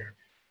was there.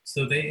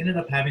 So they ended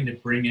up having to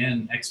bring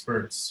in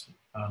experts,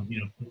 a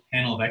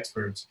panel of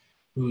experts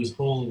whose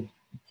whole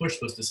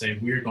push was to say,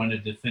 we're going to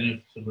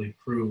definitively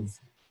prove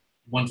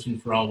once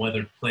and for all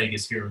whether plague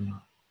is here or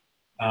not.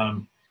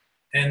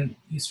 And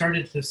you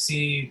started to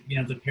see,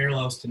 the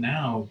parallels to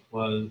now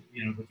was,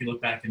 if you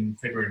look back in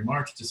February and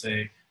March to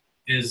say,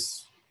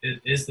 is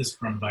this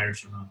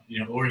coronavirus or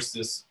not? Or is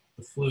this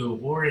the flu?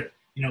 Or,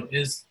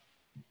 is,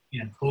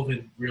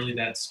 COVID really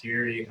that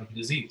scary of a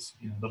disease?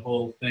 The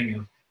whole thing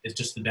of it's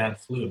just the bad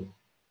flu,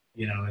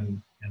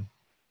 and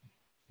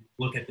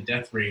look at the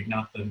death rate,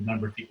 not the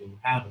number of people who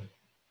have it.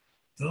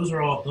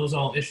 Those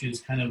all issues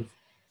kind of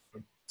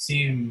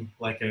seem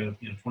like a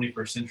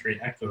 21st century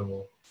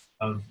echo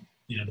of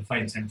the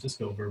fight in San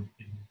Francisco over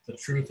the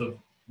truth of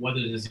whether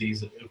the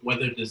disease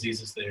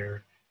is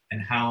there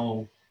and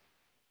how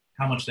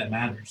much that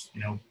matters,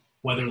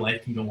 whether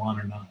life can go on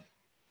or not.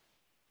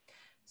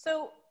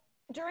 So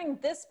during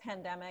this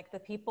pandemic, the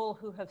people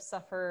who have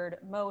suffered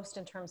most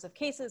in terms of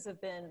cases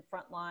have been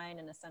frontline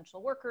and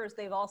essential workers.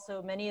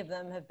 Many of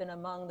them have been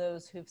among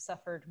those who've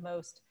suffered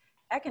most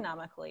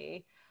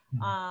economically.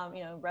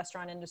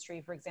 Restaurant industry,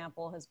 for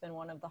example, has been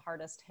one of the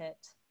hardest hit.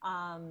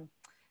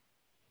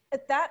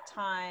 At that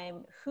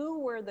time, who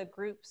were the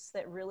groups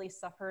that really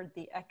suffered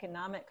the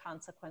economic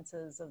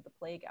consequences of the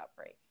plague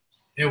outbreak?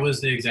 It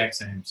was the exact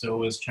same. So it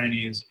was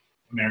Chinese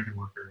American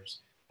workers.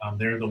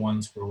 They're the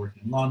ones who were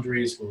working in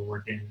laundries, who were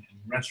working in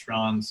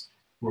restaurants,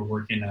 who were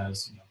working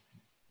as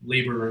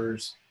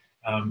laborers.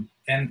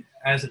 And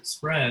as it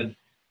spread,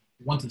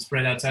 once it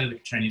spread outside of the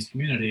Chinese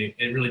community,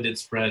 it really did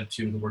spread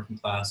to the working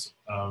class,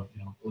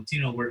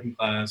 Latino working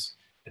class,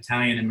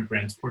 Italian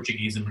immigrants,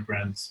 Portuguese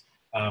immigrants.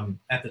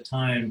 At the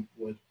time,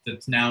 what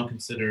that's now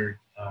considered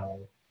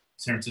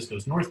San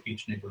Francisco's North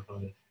Beach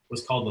neighborhood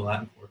was called the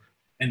Latin Quarter.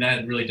 And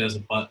that really does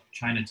abut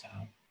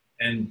Chinatown.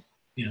 And,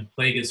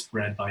 plague is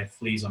spread by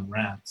fleas on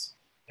rats.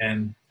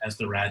 And as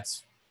the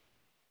rats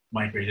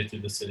migrated to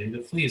the city,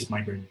 the fleas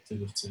migrated to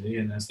the city.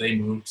 And as they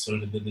moved, so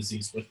did the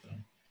disease with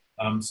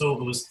them. So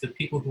it was the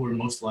people who were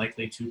most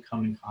likely to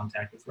come in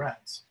contact with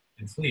rats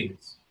and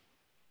fleas.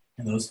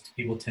 And those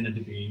people tended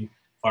to be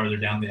farther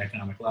down the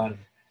economic ladder.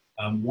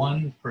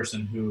 One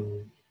person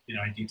who,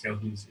 I detail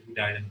who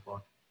died in the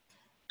book,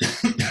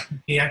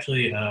 he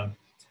actually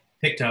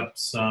picked up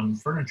some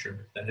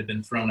furniture that had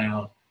been thrown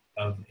out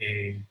of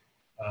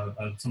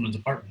of someone's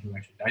apartment who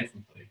actually died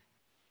from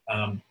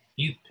plague.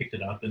 He picked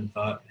it up and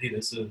thought, hey,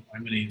 I'm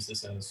going to use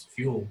this as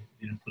fuel,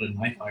 put it in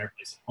my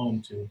fireplace at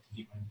home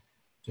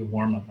to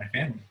warm up my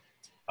family.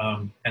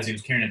 As he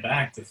was carrying it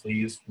back, the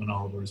fleas went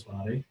all over his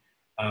body,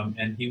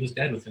 and he was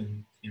dead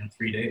within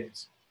 3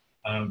 days.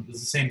 It was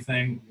the same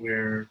thing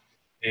where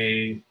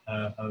a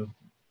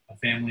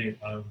family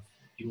of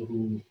people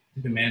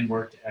the man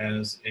worked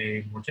as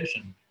a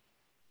mortician.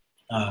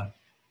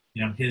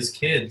 His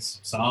kids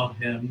saw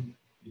him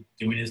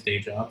doing his day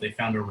job. They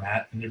found a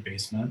rat in their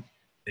basement.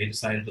 They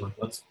decided to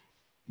let's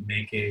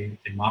make a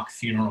mock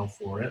funeral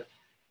for it.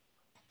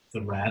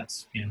 The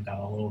rats, got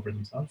all over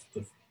themselves,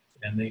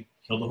 and they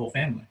killed the whole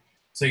family.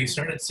 So you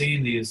started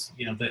seeing these,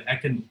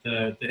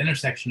 the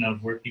intersection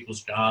of where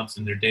people's jobs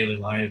and their daily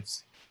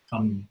lives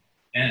come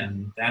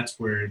in. That's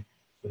where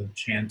the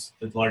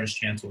largest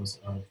chance was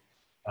of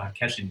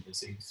catching the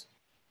disease.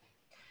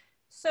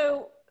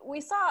 So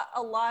we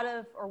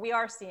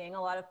are seeing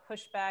a lot of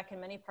pushback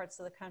in many parts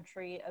of the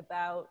country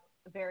about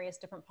various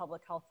different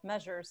public health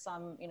measures.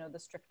 Some, the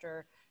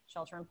stricter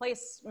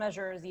shelter-in-place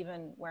measures,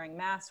 even wearing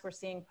masks, we're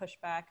seeing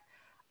pushback.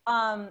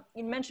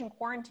 You mentioned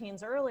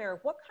quarantines earlier.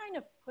 What kind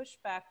of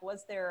pushback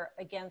was there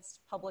against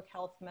public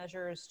health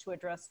measures to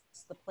address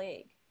the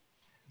plague?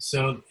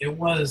 So it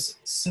was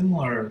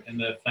similar in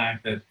the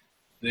fact that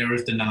there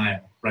was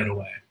denial right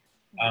away.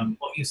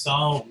 What you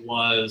saw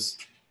was,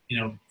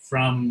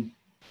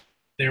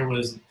 there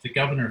was the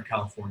governor of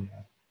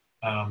California,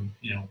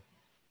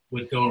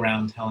 would go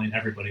around telling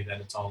everybody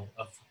that it's all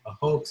a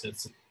hoax.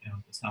 It's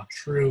not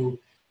true.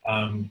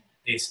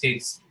 A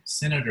state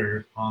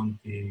senator on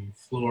the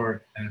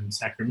floor in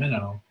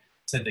Sacramento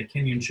said that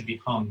Kenyon should be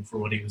hung for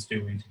what he was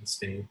doing to the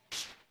state.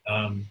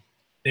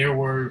 There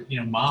were,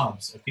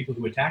 mobs of people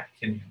who attacked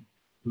Kenyon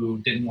who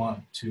didn't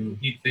want to.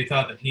 They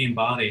thought that he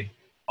embodied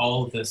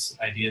all of this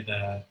idea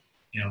that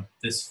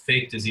this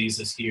fake disease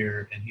is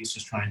here and he's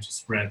just trying to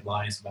spread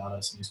lies about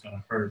us and he's going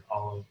to hurt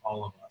all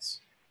of us.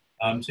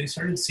 So you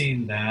started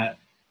seeing that.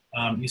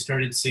 You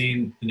started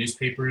seeing the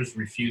newspapers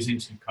refusing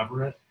to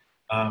cover it.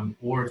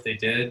 Or if they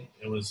did,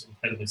 it was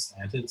incredibly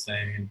slanted,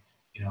 saying,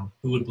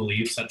 who would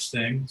believe such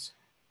things?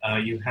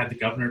 You had the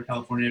governor of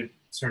California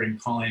starting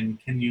calling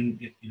Kenyon,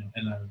 in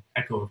an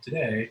echo of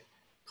today,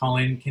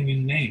 calling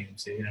Kenyon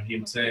names. He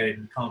would say,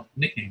 call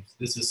nicknames.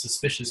 This is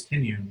suspicious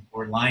Kenyon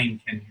or lying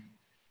Kenyon.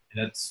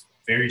 And that's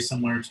very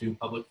similar to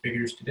public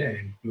figures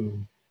today who,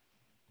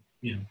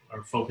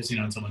 are focusing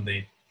on someone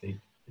they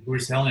who are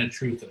telling a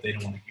truth that they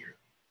don't want to hear.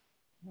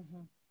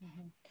 Mm-hmm.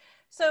 Mm-hmm.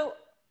 So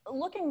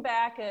looking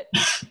back at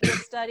the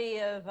study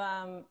of,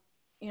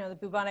 the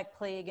bubonic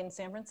plague in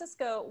San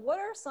Francisco, what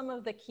are some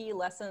of the key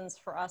lessons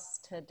for us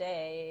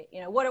today?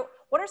 What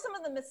are some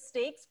of the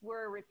mistakes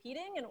we're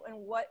repeating, and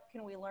what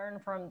can we learn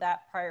from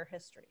that prior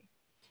history?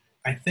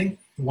 I think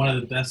one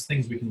of the best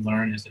things we can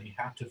learn is that you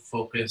have to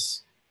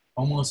focus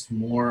almost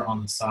more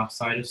on the soft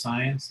side of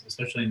science,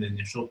 especially in the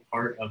initial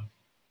part of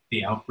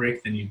the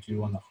outbreak, than you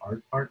do on the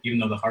hard part, even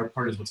though the hard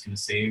part is what's going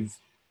to save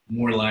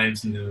more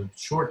lives in the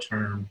short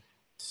term.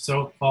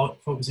 So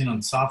focusing on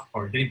the soft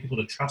part, getting people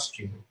to trust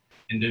you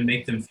and to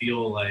make them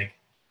feel like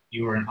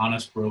you are an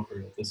honest broker,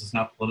 that this is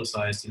not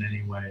politicized in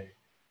any way.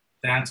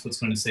 That's what's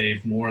going to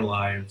save more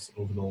lives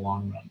over the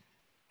long run.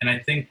 And I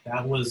think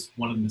that was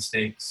one of the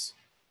mistakes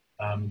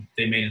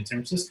they made in San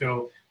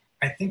Francisco.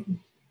 I think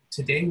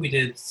today we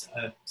did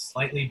a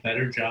slightly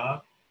better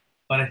job,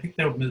 but I think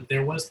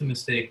there was the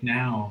mistake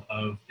now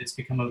of it's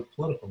become a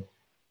political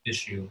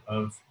issue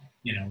of,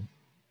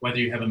 whether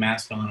you have a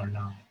mask on or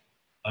not,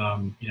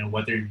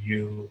 whether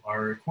you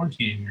are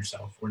quarantining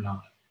yourself or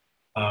not.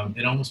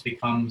 It almost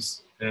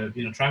becomes,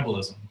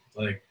 tribalism.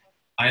 Like,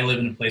 I live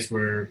in a place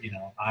where,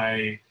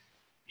 I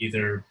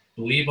either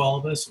believe all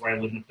of this or I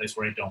live in a place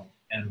where I don't.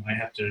 And I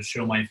have to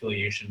show my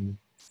affiliation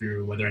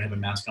through whether I have a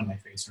mask on my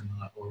face or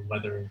not, or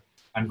whether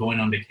I'm going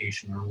on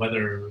vacation, or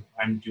whether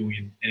I'm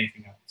doing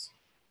anything else.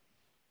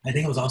 I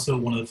think it was also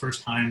one of the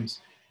first times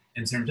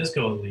in San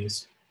Francisco, at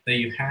least, that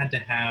you had to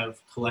have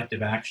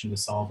collective action to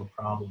solve a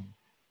problem.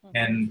 Mm-hmm.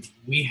 And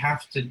we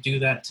have to do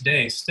that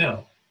today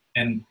still.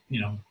 And,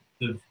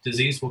 the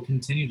disease will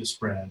continue to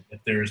spread if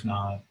there's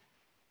not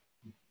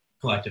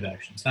collective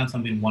action. It's not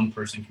something one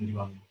person can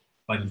do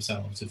by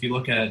themselves. If you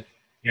look at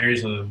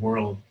areas of the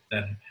world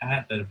that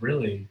have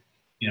really,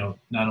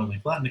 not only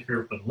flattened the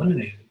curve, but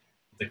eliminated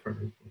the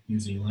curve, like New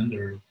Zealand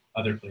or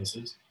other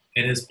places,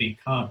 it has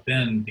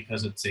been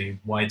because it's a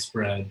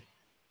widespread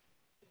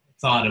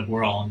thought of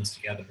we're all in this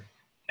together.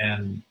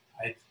 And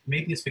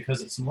maybe it's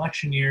because it's an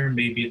election year,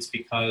 maybe it's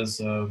because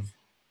of,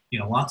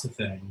 lots of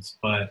things,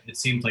 but it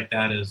seems like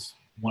that is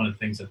one of the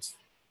things that's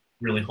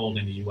really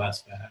holding the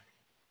US back.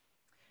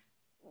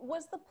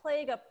 Was the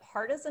plague a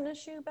partisan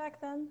issue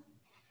back then?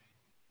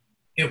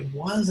 It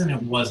was and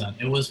it wasn't.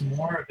 It was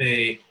more of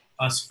a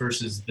us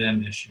versus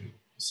them issue.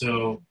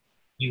 So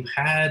you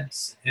had,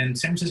 in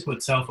San Francisco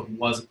itself, it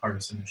was a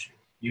partisan issue.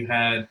 You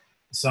had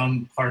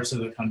some parts of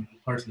the country,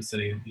 parts of the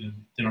city,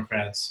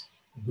 Democrats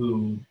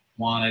who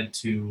wanted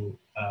to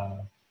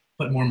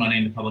put more money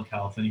into public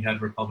health, and you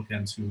had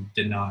Republicans who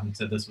did not and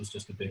said this was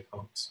just a big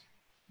hoax.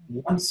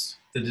 Once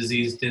the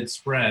disease did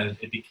spread,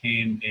 it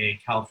became a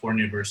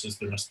California versus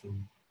the rest of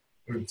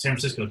the, or San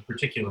Francisco in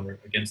particular,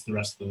 against the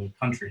rest of the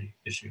country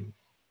issue.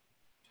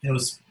 It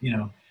was,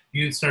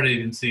 you started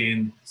even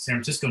seeing San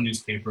Francisco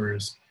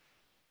newspapers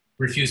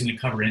refusing to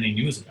cover any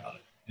news about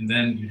it. And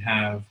then you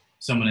have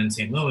someone in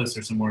St. Louis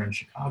or somewhere in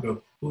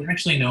Chicago who would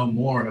actually know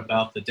more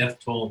about the death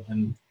toll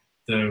and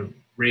the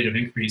rate of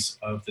increase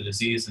of the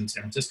disease in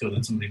San Francisco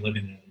than somebody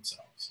living there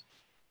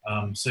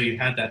themselves. So you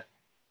had that,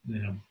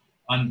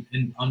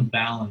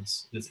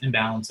 this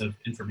imbalance of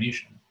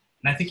information.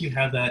 And I think you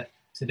have that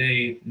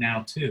today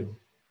now too,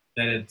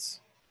 that it's,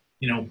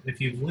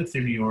 if you've lived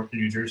through New York or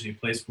New Jersey, a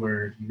place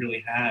where you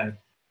really had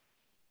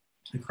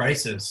a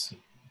crisis,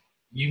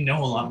 you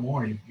know a lot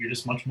more. You're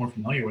just much more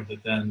familiar with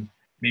it than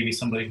maybe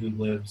somebody who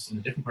lives in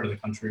a different part of the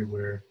country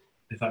where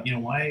they thought,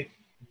 why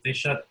they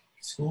shut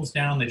schools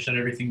down, they shut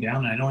everything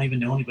down, and I don't even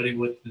know anybody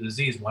with the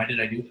disease. Why did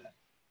I do that?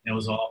 It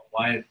was all,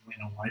 why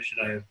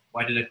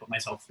did I put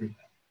myself through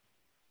that?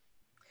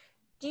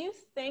 Do you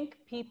think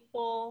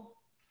people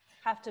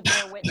have to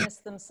bear witness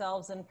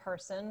themselves in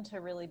person to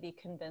really be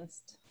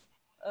convinced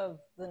of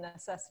the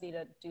necessity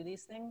to do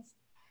these things?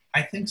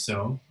 I think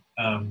so,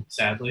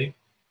 sadly.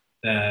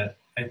 That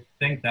I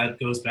think that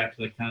goes back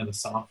to the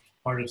soft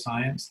part of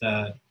science,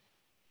 that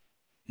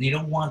you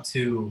don't want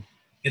to,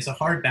 it's a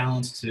hard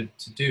balance to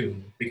do,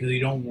 because you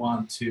don't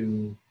want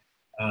to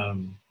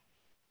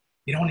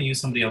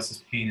use somebody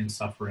else's pain and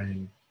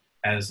suffering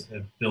as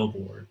a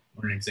billboard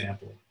or an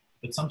example,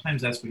 but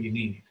sometimes that's what you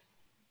need.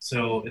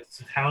 So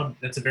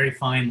that's a very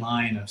fine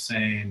line of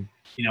saying,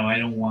 I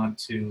don't want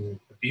to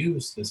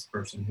abuse this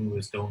person who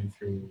is going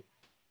through,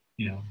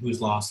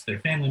 who's lost their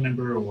family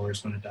member or is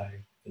going to die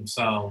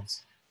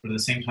themselves. But at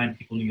the same time,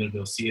 people need to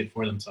go see it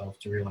for themselves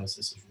to realize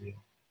this is real.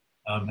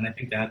 And I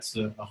think that's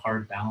a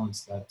hard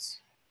balance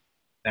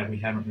that we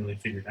haven't really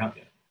figured out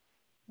yet.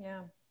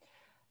 Yeah.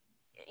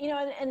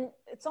 And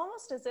it's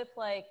almost as if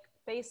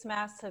face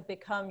masks have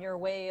become your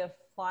way of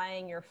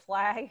flying your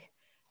flag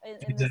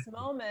in this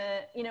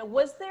moment.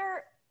 Was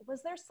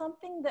there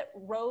something that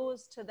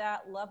rose to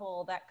that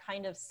level, that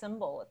kind of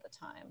symbol at the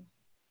time?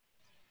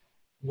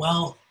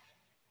 Well,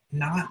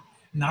 not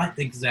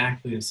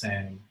exactly the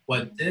same.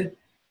 What did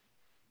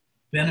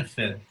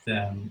benefit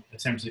them at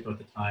San Francisco at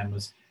the time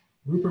was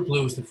Rupert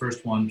Blue was the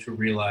first one to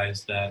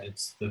realize that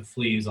it's the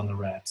fleas on the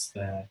rats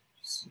that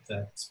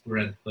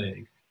spread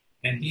plague.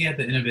 And he had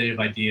the innovative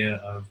idea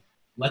of,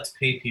 let's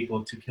pay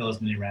people to kill as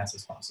many rats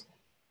as possible.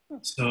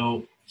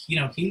 So,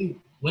 he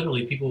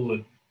literally, people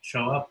would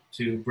show up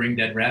to bring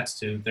dead rats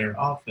to their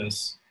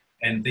office,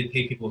 and they'd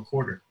pay people a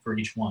quarter for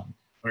each one,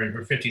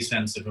 or 50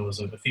 cents if it was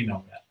a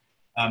female rat.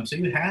 So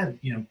you had,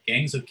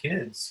 gangs of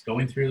kids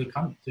going through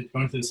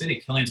the city,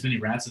 killing as many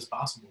rats as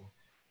possible.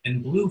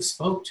 And Blue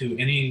spoke to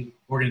any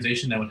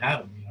organization that would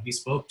have him. He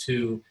spoke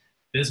to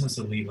business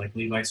elite like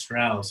Levi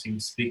Strauss. He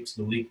would speak to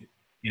the league,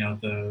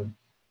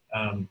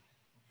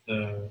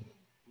 the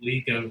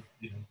League of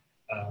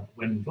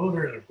women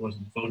voters, or it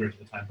wasn't voters at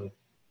the time, but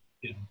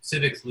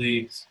civics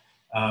leagues,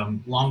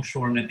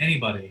 longshoremen,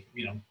 anybody,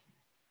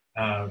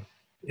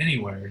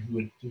 anywhere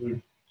who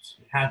would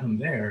have him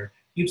there.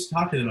 He used to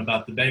talk to them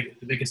about the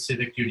biggest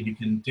civic duty you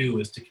can do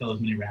is to kill as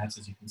many rats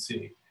as you can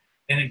see,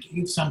 and it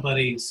gives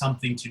somebody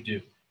something to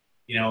do.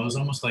 It was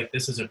almost like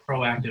this is a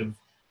proactive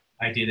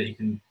idea that you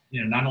can,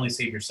 not only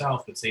save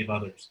yourself but save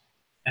others.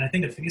 And I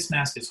think a face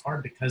mask is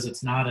hard because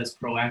it's not as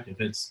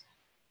proactive. It's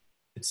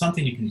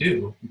something you can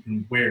do. You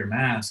can wear a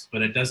mask,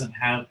 but it doesn't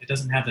have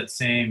that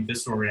same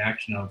visceral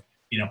reaction of,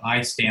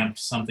 I stamped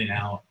something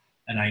out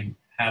and I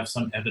have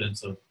some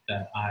evidence of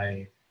that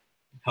I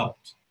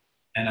helped.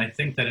 And I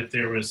think that if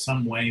there was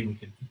some way we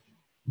could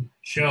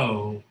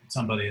show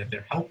somebody that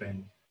they're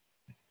helping,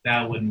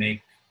 that would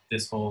make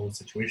this whole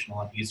situation a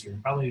lot easier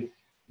and probably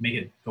make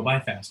it go by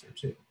faster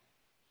too.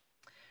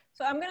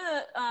 So I'm going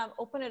to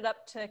open it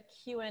up to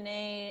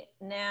Q&A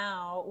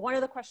now. One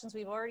of the questions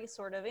we've already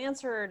sort of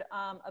answered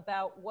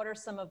about what are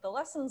some of the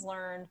lessons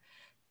learned,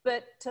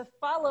 but to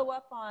follow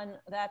up on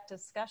that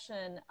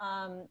discussion,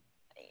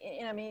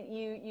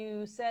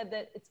 you said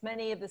that it's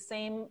many of the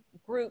same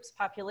groups,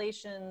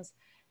 populations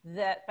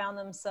that found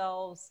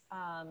themselves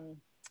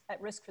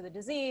at risk for the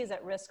disease,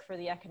 at risk for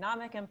the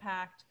economic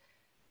impact.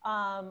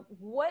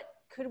 What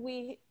could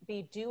we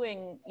be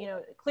doing?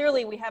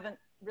 Clearly we haven't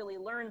really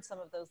learned some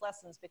of those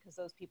lessons because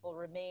those people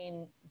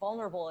remain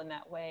vulnerable in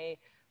that way.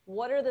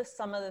 What are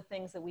some of the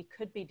things that we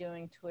could be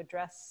doing to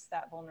address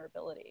that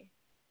vulnerability?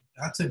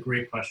 That's a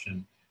great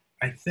question.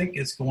 I think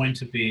it's going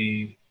to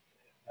be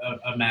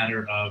a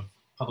matter of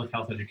public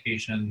health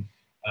education.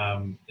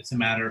 It's a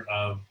matter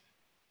of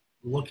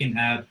looking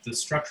at the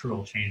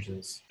structural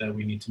changes that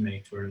we need to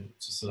make to our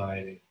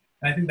society.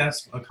 And I think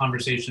that's a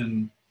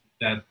conversation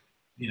that,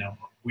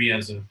 we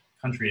as a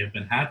country have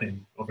been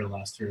having over the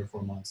last 3 or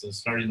 4 months, is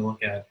starting to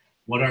look at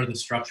what are the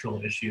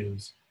structural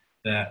issues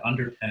that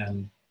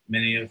underpin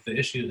many of the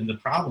issues and the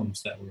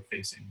problems that we're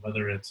facing,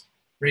 whether it's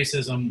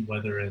racism,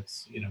 whether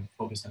it's,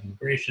 focus on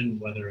immigration,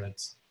 whether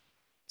it's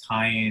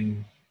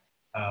tying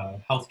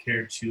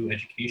healthcare to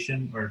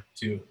education or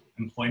to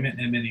employment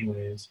in many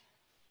ways.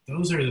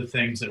 Those are the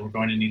things that we're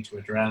going to need to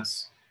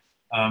address,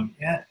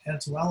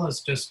 as well as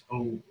just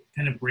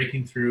kind of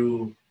breaking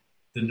through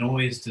the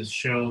noise to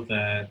show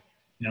that,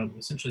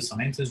 essentially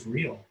science is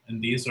real. And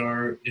these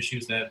are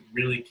issues that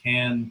really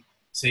can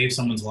save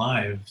someone's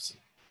life.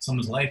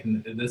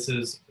 And this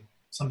is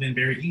something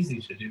very easy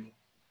to do.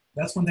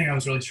 That's one thing I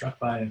was really struck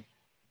by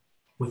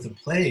with the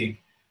plague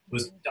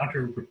was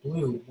Dr. Rupert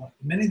Blue.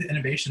 Many of the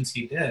innovations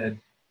he did,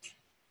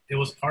 it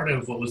was part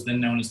of what was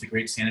then known as the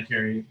Great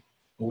Sanitary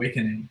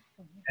Awakening.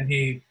 And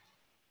he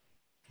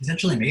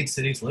essentially made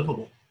cities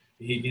livable.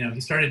 He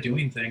started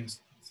doing things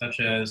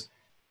such as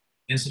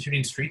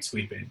instituting street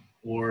sweeping,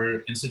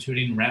 or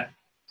instituting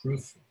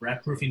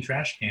rat-proofing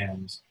trash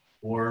cans,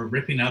 or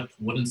ripping up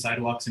wooden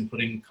sidewalks and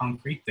putting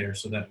concrete there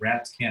so that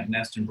rats can't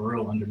nest and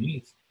burrow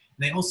underneath.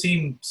 And they all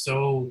seem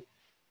so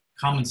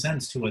common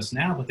sense to us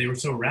now, but they were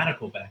so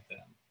radical back then.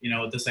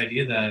 This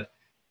idea that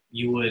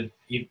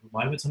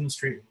why would someone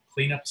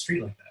clean up a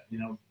street like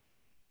that?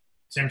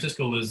 San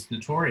Francisco was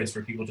notorious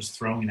for people just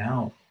throwing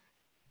out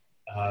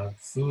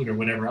food or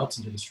whatever else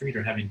into the street,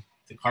 or having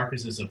the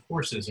carcasses of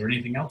horses or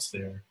anything else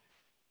there.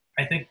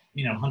 I think,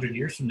 100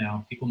 years from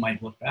now, people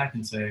might look back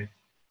and say,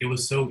 it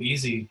was so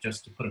easy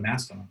just to put a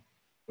mask on.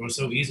 It was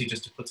so easy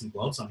just to put some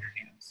gloves on your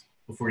hands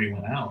before you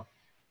went out.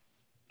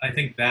 I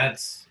think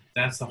that's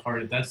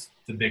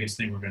the biggest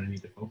thing we're going to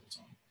need to focus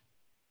on.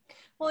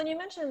 Well, and you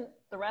mentioned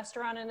the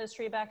restaurant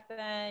industry back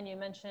then, you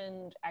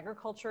mentioned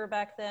agriculture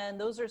back then.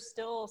 Those are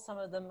still some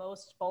of the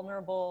most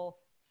vulnerable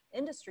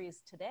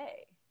industries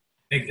today.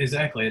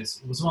 Exactly.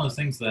 It was one of those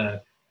things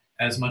that,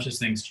 as much as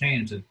things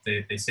change,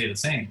 they stay the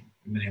same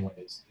in many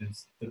ways.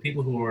 It's the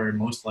people who are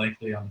most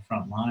likely on the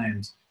front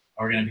lines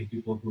are going to be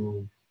people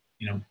who,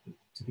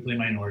 typically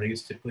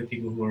minorities, typically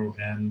people who are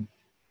in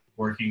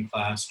working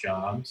class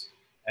jobs,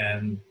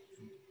 and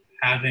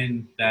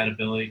having that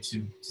ability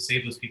to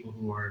save those people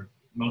who are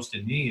most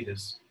in need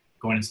is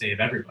going to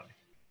save everybody.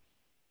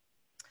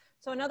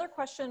 So another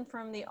question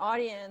from the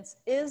audience,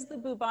 is the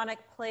bubonic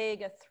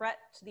plague a threat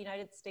to the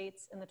United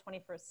States in the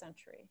 21st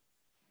century?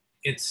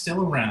 It's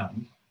still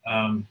around.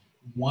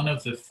 One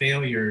of the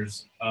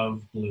failures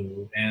of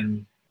Blue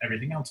and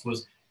everything else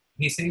was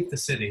he saved the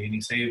city and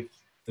he saved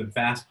the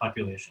vast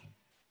population.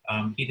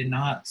 He did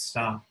not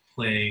stop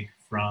plague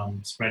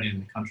from spreading in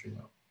the country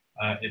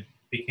though. It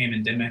became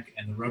endemic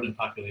in the rodent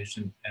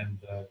population in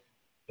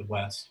the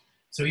West.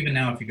 So even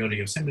now, if you go to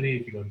Yosemite,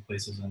 if you go to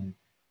places in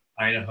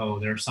Idaho,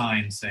 there are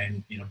signs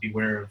saying,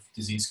 beware of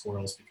disease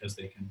squirrels because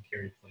they can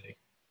carry plague.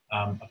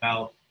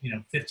 About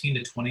 15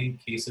 to 20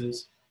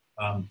 cases,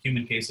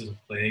 human cases of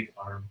plague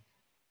are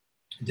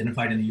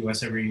identified in the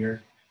U.S. every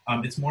year.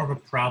 It's more of a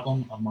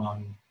problem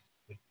among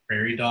the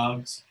prairie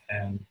dogs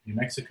and New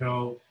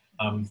Mexico.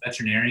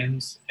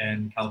 Veterinarians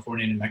in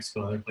California, New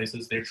Mexico, other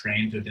places, they're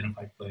trained to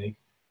identify plague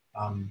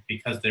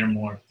because they're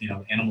more,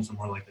 animals are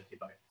more likely to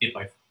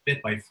get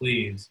bit by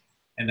fleas,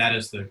 and that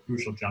is the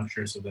crucial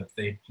juncture so that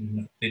they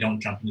don't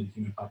jump into the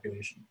human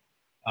population.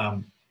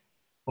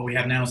 What we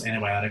have now is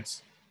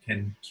antibiotics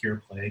can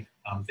cure plague.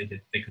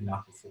 They could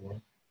not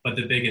before, but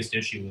the biggest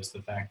issue is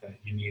the fact that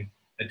you need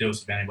a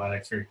dose of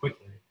antibiotics very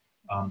quickly.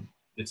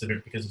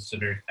 Because it's a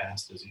very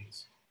fast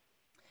disease.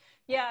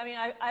 Yeah, I mean,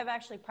 I've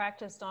actually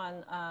practiced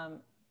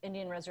on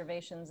Indian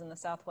reservations in the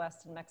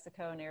Southwest in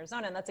Mexico and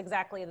Arizona, and that's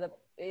exactly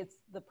it's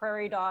the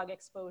prairie dog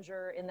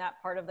exposure in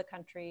that part of the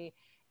country.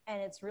 And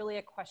it's really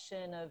a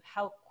question of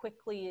how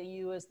quickly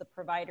you as the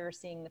provider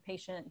seeing the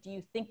patient, do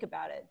you think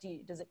about it?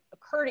 Does it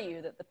occur to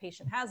you that the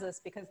patient has this?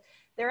 Because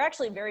they're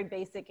actually very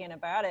basic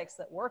antibiotics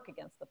that work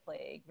against the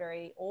plague,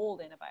 very old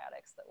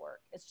antibiotics that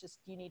work. It's just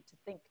you need to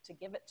think to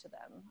give it to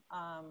them,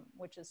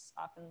 which is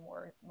often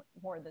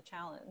more the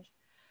challenge.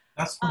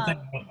 That's something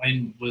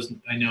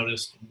I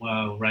noticed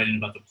while writing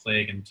about the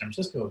plague in San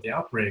Francisco, the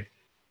outbreak,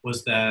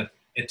 was that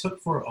it took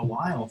for a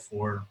while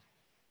for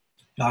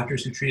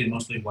doctors who treated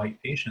mostly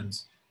white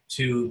patients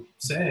to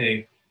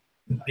say,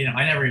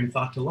 I never even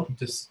thought to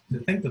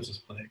think this was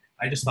plague.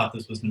 I just thought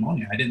this was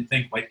pneumonia. I didn't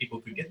think white people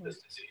could get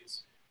this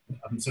disease.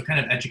 So kind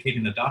of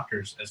educating the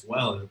doctors as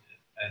well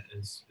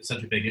is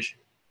such a big issue.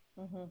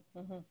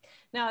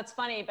 Now it's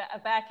funny,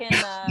 back in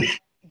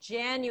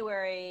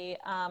January,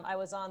 I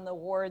was on the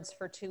wards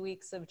for 2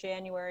 weeks of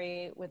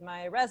January with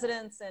my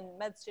residents and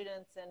med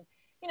students, and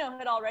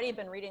had already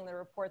been reading the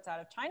reports out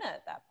of China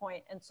at that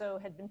point. And so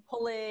had been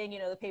pulling,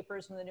 the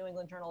papers from the New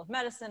England Journal of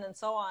Medicine and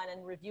so on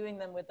and reviewing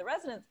them with the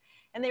residents.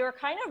 And they were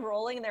kind of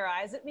rolling their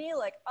eyes at me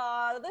like,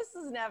 this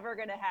is never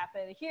going to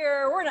happen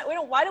here.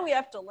 Why do we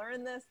have to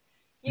learn this?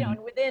 And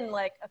within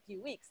like a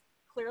few weeks,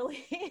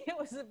 clearly it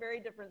was a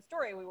very different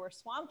story. We were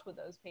swamped with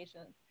those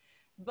patients.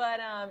 But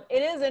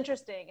it is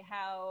interesting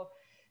how,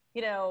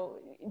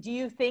 do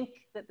you think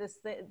that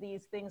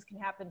these things can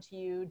happen to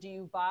you? Do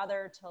you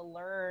bother to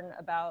learn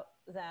about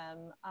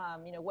them?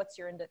 What's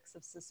your index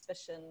of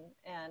suspicion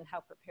and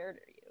how prepared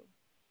are you?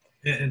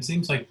 It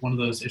seems like one of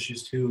those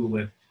issues too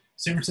with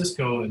San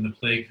Francisco and the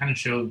plague kind of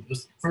showed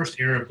this first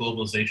era of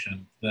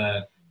globalization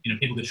that,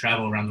 people could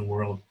travel around the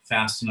world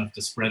fast enough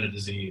to spread a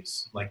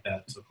disease like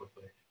that so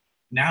quickly.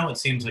 Now it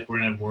seems like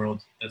we're in a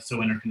world that's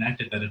so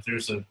interconnected that if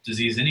there's a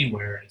disease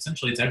anywhere,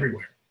 essentially it's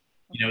everywhere.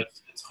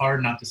 It's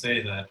hard not to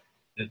say that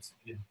it's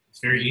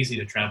very easy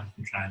to travel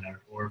from China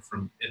or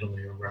from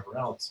Italy or wherever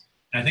else.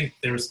 And I think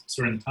there's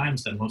certain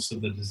times that most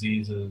of the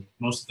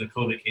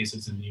COVID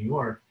cases in New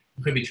York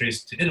could be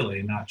traced to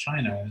Italy, not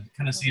China. And it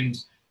kind of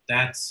seems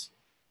that's,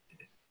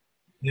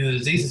 the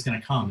disease is going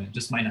to come. It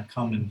just might not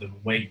come in the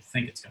way you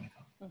think it's going to come.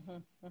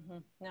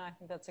 No, I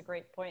think that's a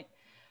great point.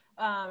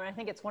 And I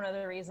think it's one of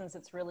the reasons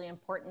it's really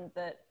important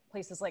that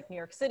places like New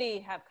York City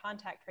have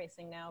contact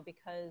tracing now,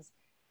 because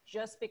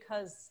just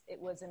because it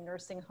was in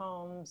nursing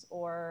homes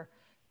or,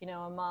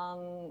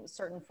 among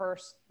certain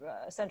first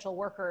essential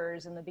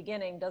workers in the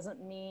beginning doesn't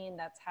mean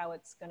that's how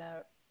it's going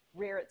to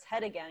rear its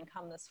head again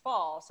come this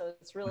fall. So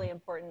it's really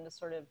important to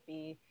sort of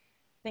be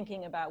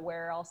thinking about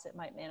where else it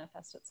might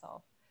manifest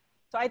itself.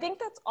 So I think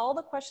that's all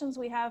the questions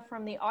we have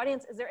from the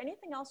audience. Is there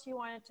anything else you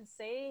wanted to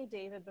say,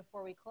 David,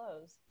 before we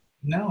close?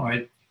 No,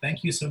 I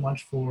thank you so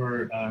much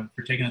for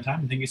taking the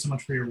time, and thank you so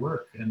much for your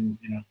work and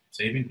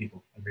saving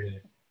people every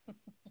day.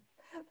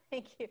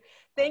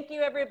 Thank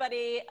you,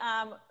 everybody.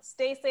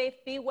 Stay safe,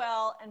 be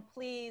well, and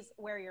please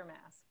wear your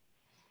mask.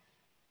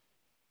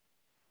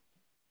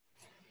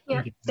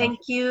 Yeah, thank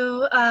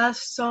you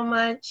so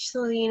much,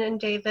 Celine and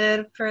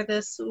David, for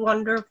this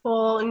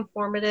wonderful,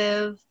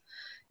 informative,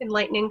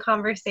 enlightening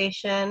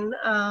conversation.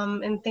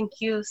 And thank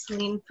you,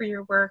 Celine, for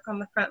your work on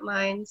the front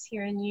lines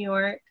here in New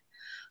York.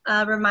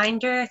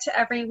 Reminder to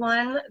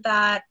everyone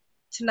that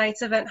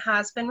tonight's event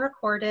has been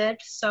recorded,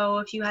 so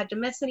if you had to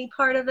miss any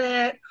part of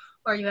it,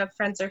 or you have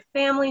friends or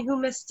family who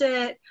missed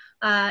it,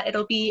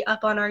 it'll be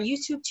up on our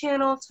YouTube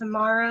channel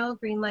tomorrow,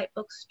 Greenlight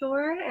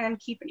Bookstore, and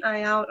keep an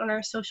eye out on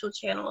our social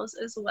channels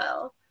as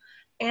well.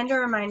 And a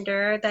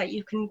reminder that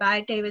you can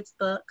buy David's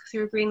book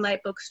through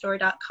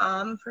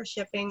greenlightbookstore.com for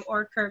shipping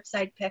or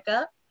curbside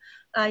pickup.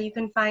 You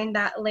can find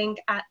that link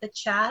at the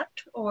chat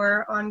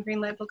or on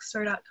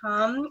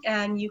greenlightbookstore.com,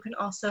 and you can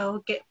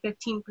also get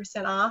 15%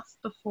 off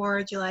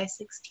before July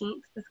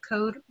 16th with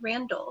code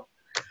Randall.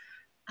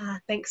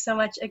 Thanks so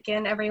much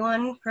again,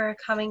 everyone, for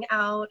coming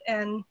out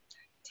and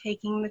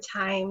taking the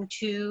time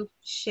to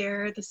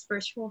share this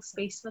virtual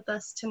space with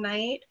us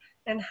tonight,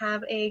 and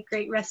have a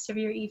great rest of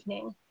your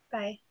evening.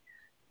 Bye.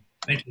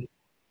 Thank you.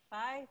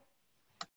 Bye.